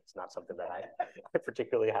know that it's not something that I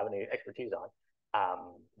particularly have any expertise on.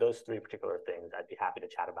 Those three particular things, I'd be happy to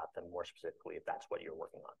chat about them more specifically if that's what you're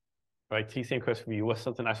working on. Right, T, same question for you. What's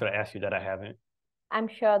something I should have asked you that I haven't? I'm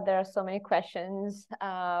sure there are so many questions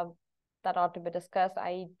that ought to be discussed.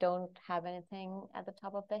 I don't have anything at the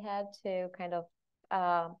top of the head to kind of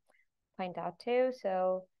point out to.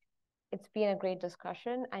 So it's been a great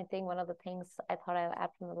discussion. I think one of the things I thought I'd add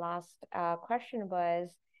from the last question was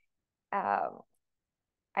our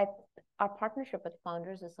partnership with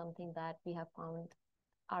founders is something that we have found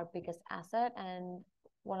our biggest asset. And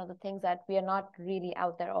one of the things that we are not really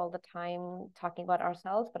out there all the time talking about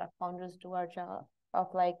ourselves, but our founders do our job of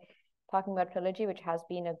like talking about Trilogy, which has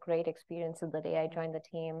been a great experience since the day I joined the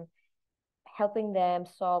team, helping them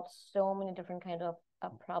solve so many different kind of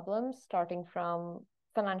problems, starting from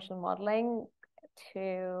financial modeling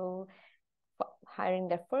to hiring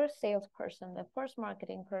their first salesperson, their first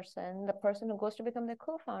marketing person, the person who goes to become the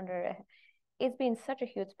co-founder. It's been such a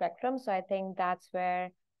huge spectrum. So I think that's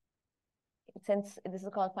where, since this is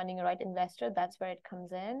called finding a right investor, that's where it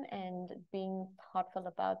comes in, and being thoughtful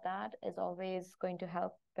about that is always going to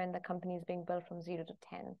help when the company is being built from 0 to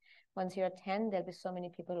 10. Once you're at 10, there'll be so many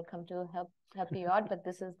people who come to help you out, but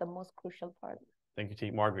this is the most crucial part. Thank you,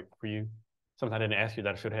 T. Margaret, for you. Something I didn't ask you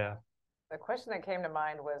that I should have. The question that came to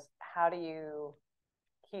mind was, how do you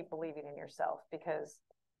keep believing in yourself? Because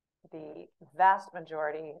the vast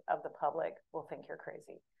majority of the public will think you're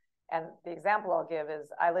crazy. And the example I'll give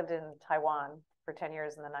is I lived in Taiwan for 10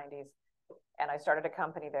 years in the 90s, and I started a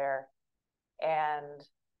company there. And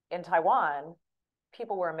in Taiwan,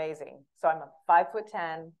 people were amazing. So I'm a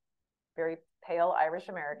 5'10", very pale Irish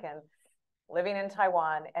American living in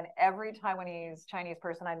Taiwan, and every Chinese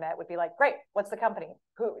person I met would be like, great, what's the company?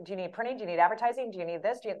 Do you need printing? Do you need advertising? Do you need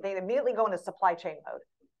this? They immediately go into supply chain mode,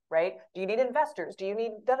 right? Do you need investors? Do you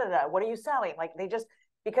need da-da-da? What are you selling? Like they just,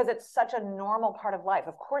 because it's such a normal part of life.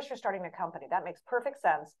 Of course you're starting a company. That makes perfect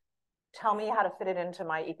sense. Tell me how to fit it into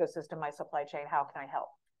my ecosystem, my supply chain. How can I help?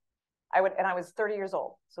 And I was 30 years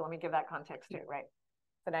old. So let me give that context too, right?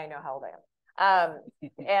 So now you know how old I am.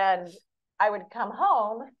 And I would come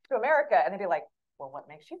home to America and they'd be like, well, what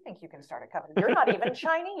makes you think you can start a company? You're not even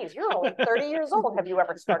Chinese. You're only 30 years old. Have you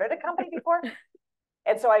ever started a company before?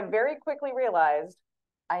 And so I very quickly realized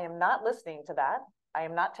I am not listening to that. I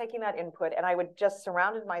am not taking that input. And I would just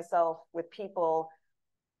surrounded myself with people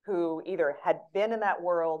who either had been in that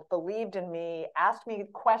world, believed in me, asked me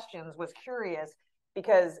questions, was curious,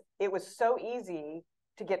 because it was so easy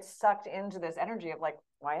to get sucked into this energy of like,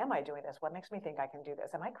 why am I doing this? What makes me think I can do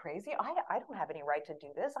this? Am I crazy? I don't have any right to do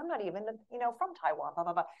this. I'm not even, from Taiwan, blah,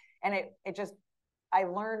 blah, blah. And it just, I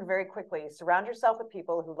learned very quickly, surround yourself with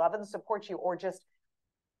people who love and support you, or just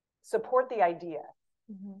support the idea.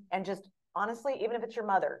 And just honestly, even if it's your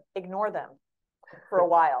mother, ignore them for a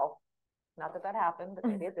while. Not that happened, but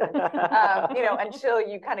maybe it did. Until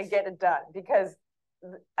you kind of get it done. Because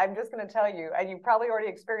I'm just going to tell you, and you probably already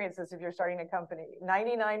experienced this if you're starting a company,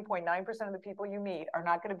 99.9% of the people you meet are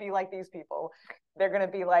not going to be like these people. They're going to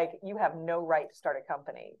be like, you have no right to start a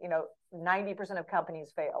company. 90% of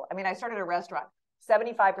companies fail. I mean, I started a restaurant.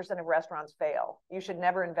 75% of restaurants fail. You should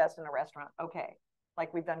never invest in a restaurant. Okay.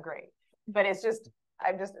 Like, we've done great. But it's just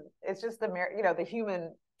the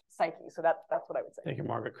human psyche. So that's what I would say. Thank you,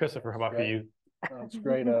 Margaret. Christopher, how about for you? That's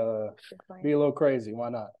great. Be a little crazy. Why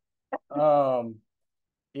not?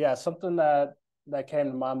 Yeah, something that came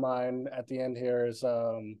to my mind at the end here is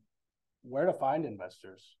where to find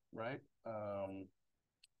investors, right?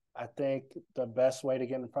 I think the best way to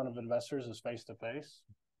get in front of investors is face-to-face.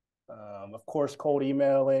 Of course, cold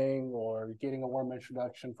emailing or getting a warm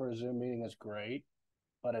introduction for a Zoom meeting is great,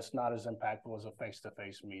 but it's not as impactful as a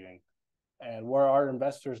face-to-face meeting. And where are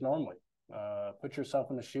investors normally? Put yourself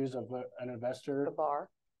in the shoes of an investor. The bar.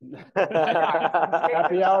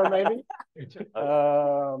 Happy hour, maybe.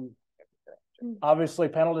 Obviously,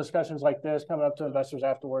 panel discussions like this, coming up to investors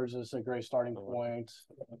afterwards, is a great starting point.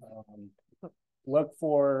 Look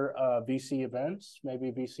for VC events, maybe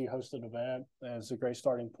a VC hosted event is a great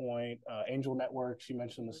starting point. Angel networks, you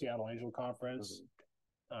mentioned the Seattle Angel Conference.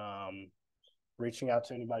 Reaching out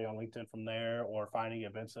to anybody on LinkedIn from there, or finding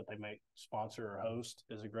events that they may sponsor or host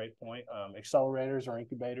is a great point. Accelerators or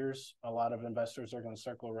incubators, a lot of investors are going to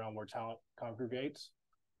circle around where talent congregates.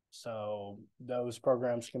 So those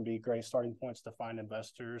programs can be great starting points to find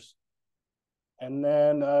investors. And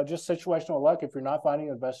then just situational luck. If you're not finding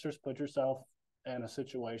investors, put yourself in a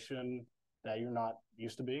situation that you're not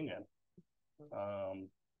used to being in.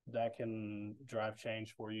 That can drive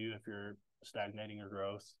change for you if you're stagnating your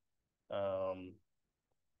growth.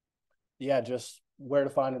 Just where to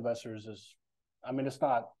find investors is, it's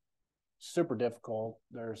not super difficult.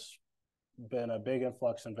 There's been a big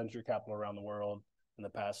influx in venture capital around the world in the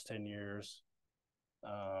past 10 years.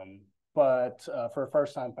 But for a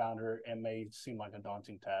first-time founder, it may seem like a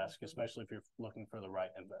daunting task, especially if you're looking for the right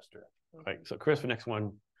investor. All right. So Chris, for next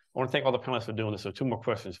one, I want to thank all the panelists for doing this. So 2 more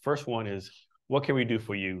questions. First one is, what can we do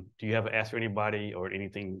for you? Do you have an ask for anybody or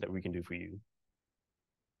anything that we can do for you?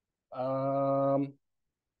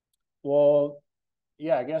 Well,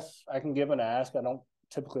 yeah, I guess I can give an ask. I don't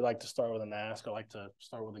typically like to start with an ask. I like to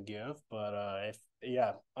start with a give, but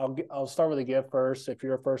I'll start with a give first. If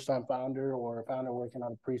you're a first-time founder or a founder working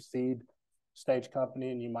on a pre-seed stage company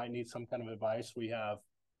and you might need some kind of advice, we have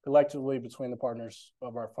collectively between the partners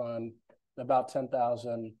of our fund about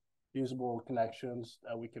 10,000 usable connections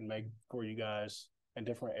that we can make for you guys in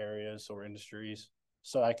different areas or industries.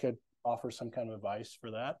 So I could offer some kind of advice for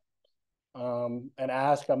that. An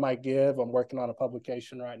ask I might give, I'm working on a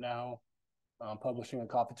publication right now. I'm publishing a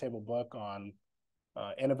coffee table book on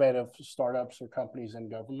innovative startups or companies in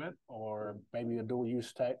government, or maybe a dual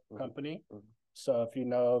use tech company. So if you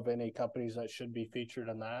know of any companies that should be featured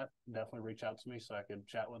in that, definitely reach out to me so I could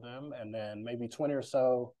chat with them. And then maybe 20 or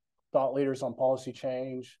so thought leaders on policy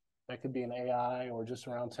change. That could be in AI or just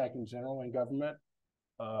around tech in general in government.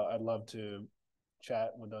 I'd love to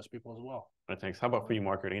chat with those people as well. Thanks. How about for you,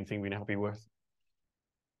 Margaret? Anything we can help you with?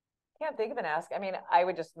 Can't think of an ask. I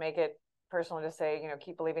would just make it personal to say,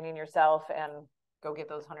 keep believing in yourself and go get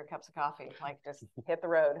those 100 cups of coffee. Like, just hit the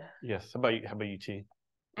road. Yes. How about you, T?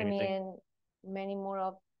 Anything? Many more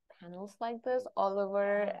of panels like this all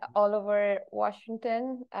over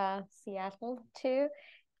Washington, Seattle too.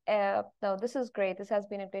 No, this is great. This has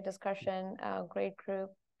been a great discussion, great group.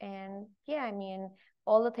 And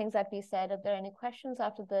all the things that we said, if there are any questions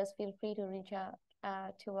after this, feel free to reach out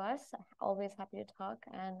to us. Always happy to talk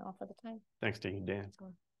and offer the time. Thanks, T. Dan.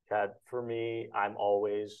 For me, I'm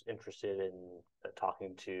always interested in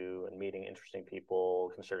talking to and meeting interesting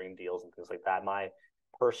people, considering deals and things like that. My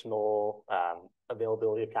personal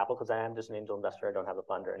availability of capital, because I am just an angel investor, I don't have a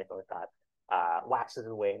fund or anything like that, waxes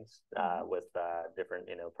and wanes with different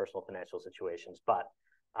personal financial situations. But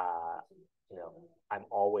you know, I'm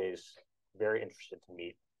always very interested to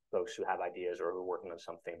meet folks who have ideas or who are working on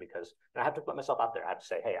something, because I have to put myself out there. I have to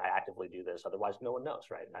say, hey, I actively do this. Otherwise, no one knows,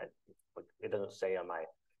 right? It doesn't say on my,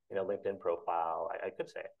 LinkedIn profile. I could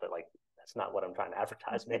say it, but like, that's not what I'm trying to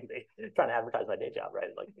advertise. Maybe trying to advertise my day job, right?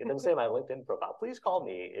 Like, it doesn't say on my LinkedIn profile. Please call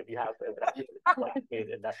me if you have like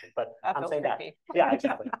investment. But I'm saying creepy. Yeah,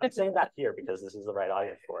 exactly. I'm saying that here because this is the right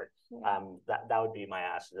audience for it. That would be my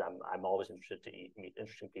ask. I'm always interested to meet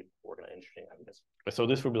interesting people working on interesting ideas. So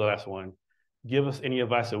this will be the last one. Give us any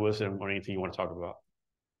advice or wisdom on anything you want to talk about.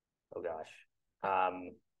 Oh gosh.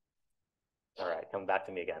 All right, come back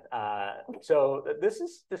to me again. So this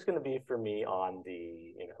is going to be for me on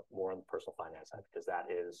the, more on the personal finance side, because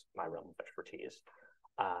that is my realm of expertise.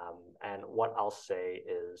 And what I'll say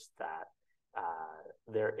is that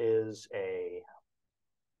there's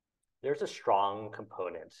a strong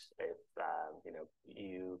component, if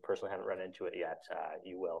you personally haven't run into it yet,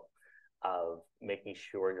 you will, of making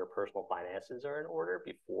sure your personal finances are in order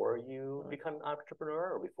before you become an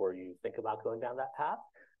entrepreneur or before you think about going down that path.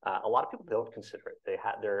 A lot of people don't consider it.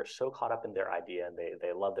 They're so caught up in their idea, and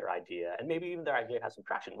they love their idea, and maybe even their idea has some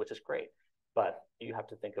traction, which is great. But you have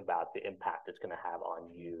to think about the impact it's going to have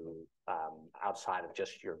on you outside of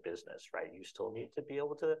just your business, right? You still need to be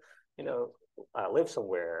able to, live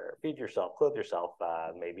somewhere, feed yourself, clothe yourself,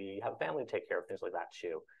 maybe have a family to take care of, things like that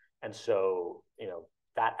too. And so,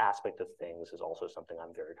 that aspect of things is also something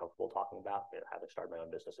I'm very comfortable talking about, having started my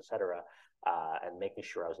own business, et cetera, and making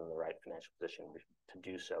sure I was in the right financial position to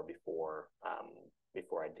do so before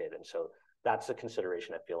I did. And so that's a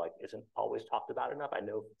consideration I feel like isn't always talked about enough. I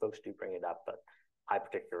know folks do bring it up, but I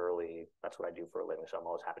particularly, that's what I do for a living. So I'm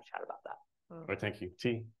always happy to chat about that. All right, thank you.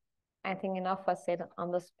 T? I think enough was said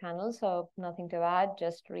on this panel, so nothing to add,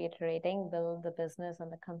 just reiterating, build the business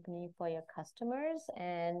and the company for your customers,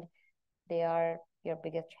 and they are your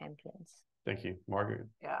biggest champions. Thank you. Margaret?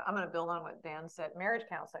 Yeah, I'm going to build on what Dan said. Marriage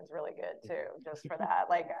counseling is really good too, just for that.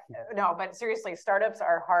 Like, no, but seriously, startups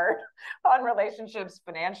are hard on relationships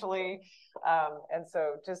financially. And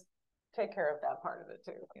so just take care of that part of it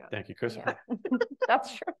too. Yeah. Thank you, Chris. Yeah.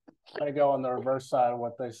 That's true. I go on the reverse side of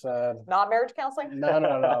what they said. Not marriage counseling? No.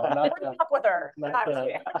 Not Break up with her.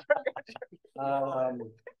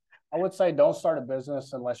 I would say don't start a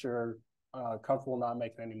business unless you're comfortable not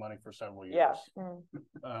making any money for several years.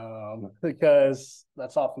 Yeah. Because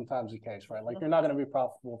that's oftentimes the case, right? Like, you're not going to be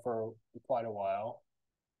profitable for quite a while.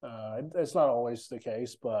 It's not always the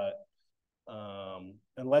case, but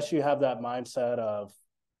unless you have that mindset of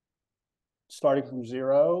starting from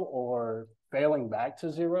zero or failing back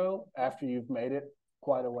to zero after you've made it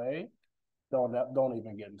quite a way, don't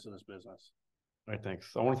even get into this business. All right, thanks.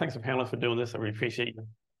 I want to thank the panelists for doing this. I really appreciate you.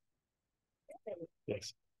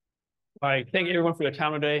 Yes. All right, thank you everyone for your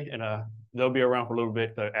time today, and they'll be around for a little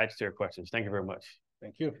bit to answer your questions. Thank you very much.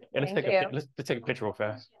 Thank you. And let's take a picture real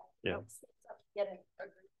fast. Yeah.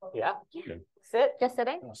 Yeah. Sit. Just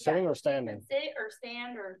sitting? Sitting or standing? Sit or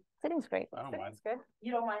stand or. Sitting's great. I don't mind. Good.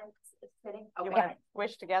 You don't mind sitting? You Okay. want to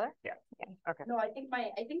squish together? Yeah. Okay. No, I think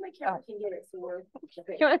my camera can get it, so we're.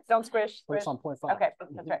 Don't squish. It's on 0.5. Okay,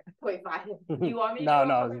 that's right. 0.5. You want me to?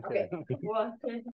 No, Okay. 1.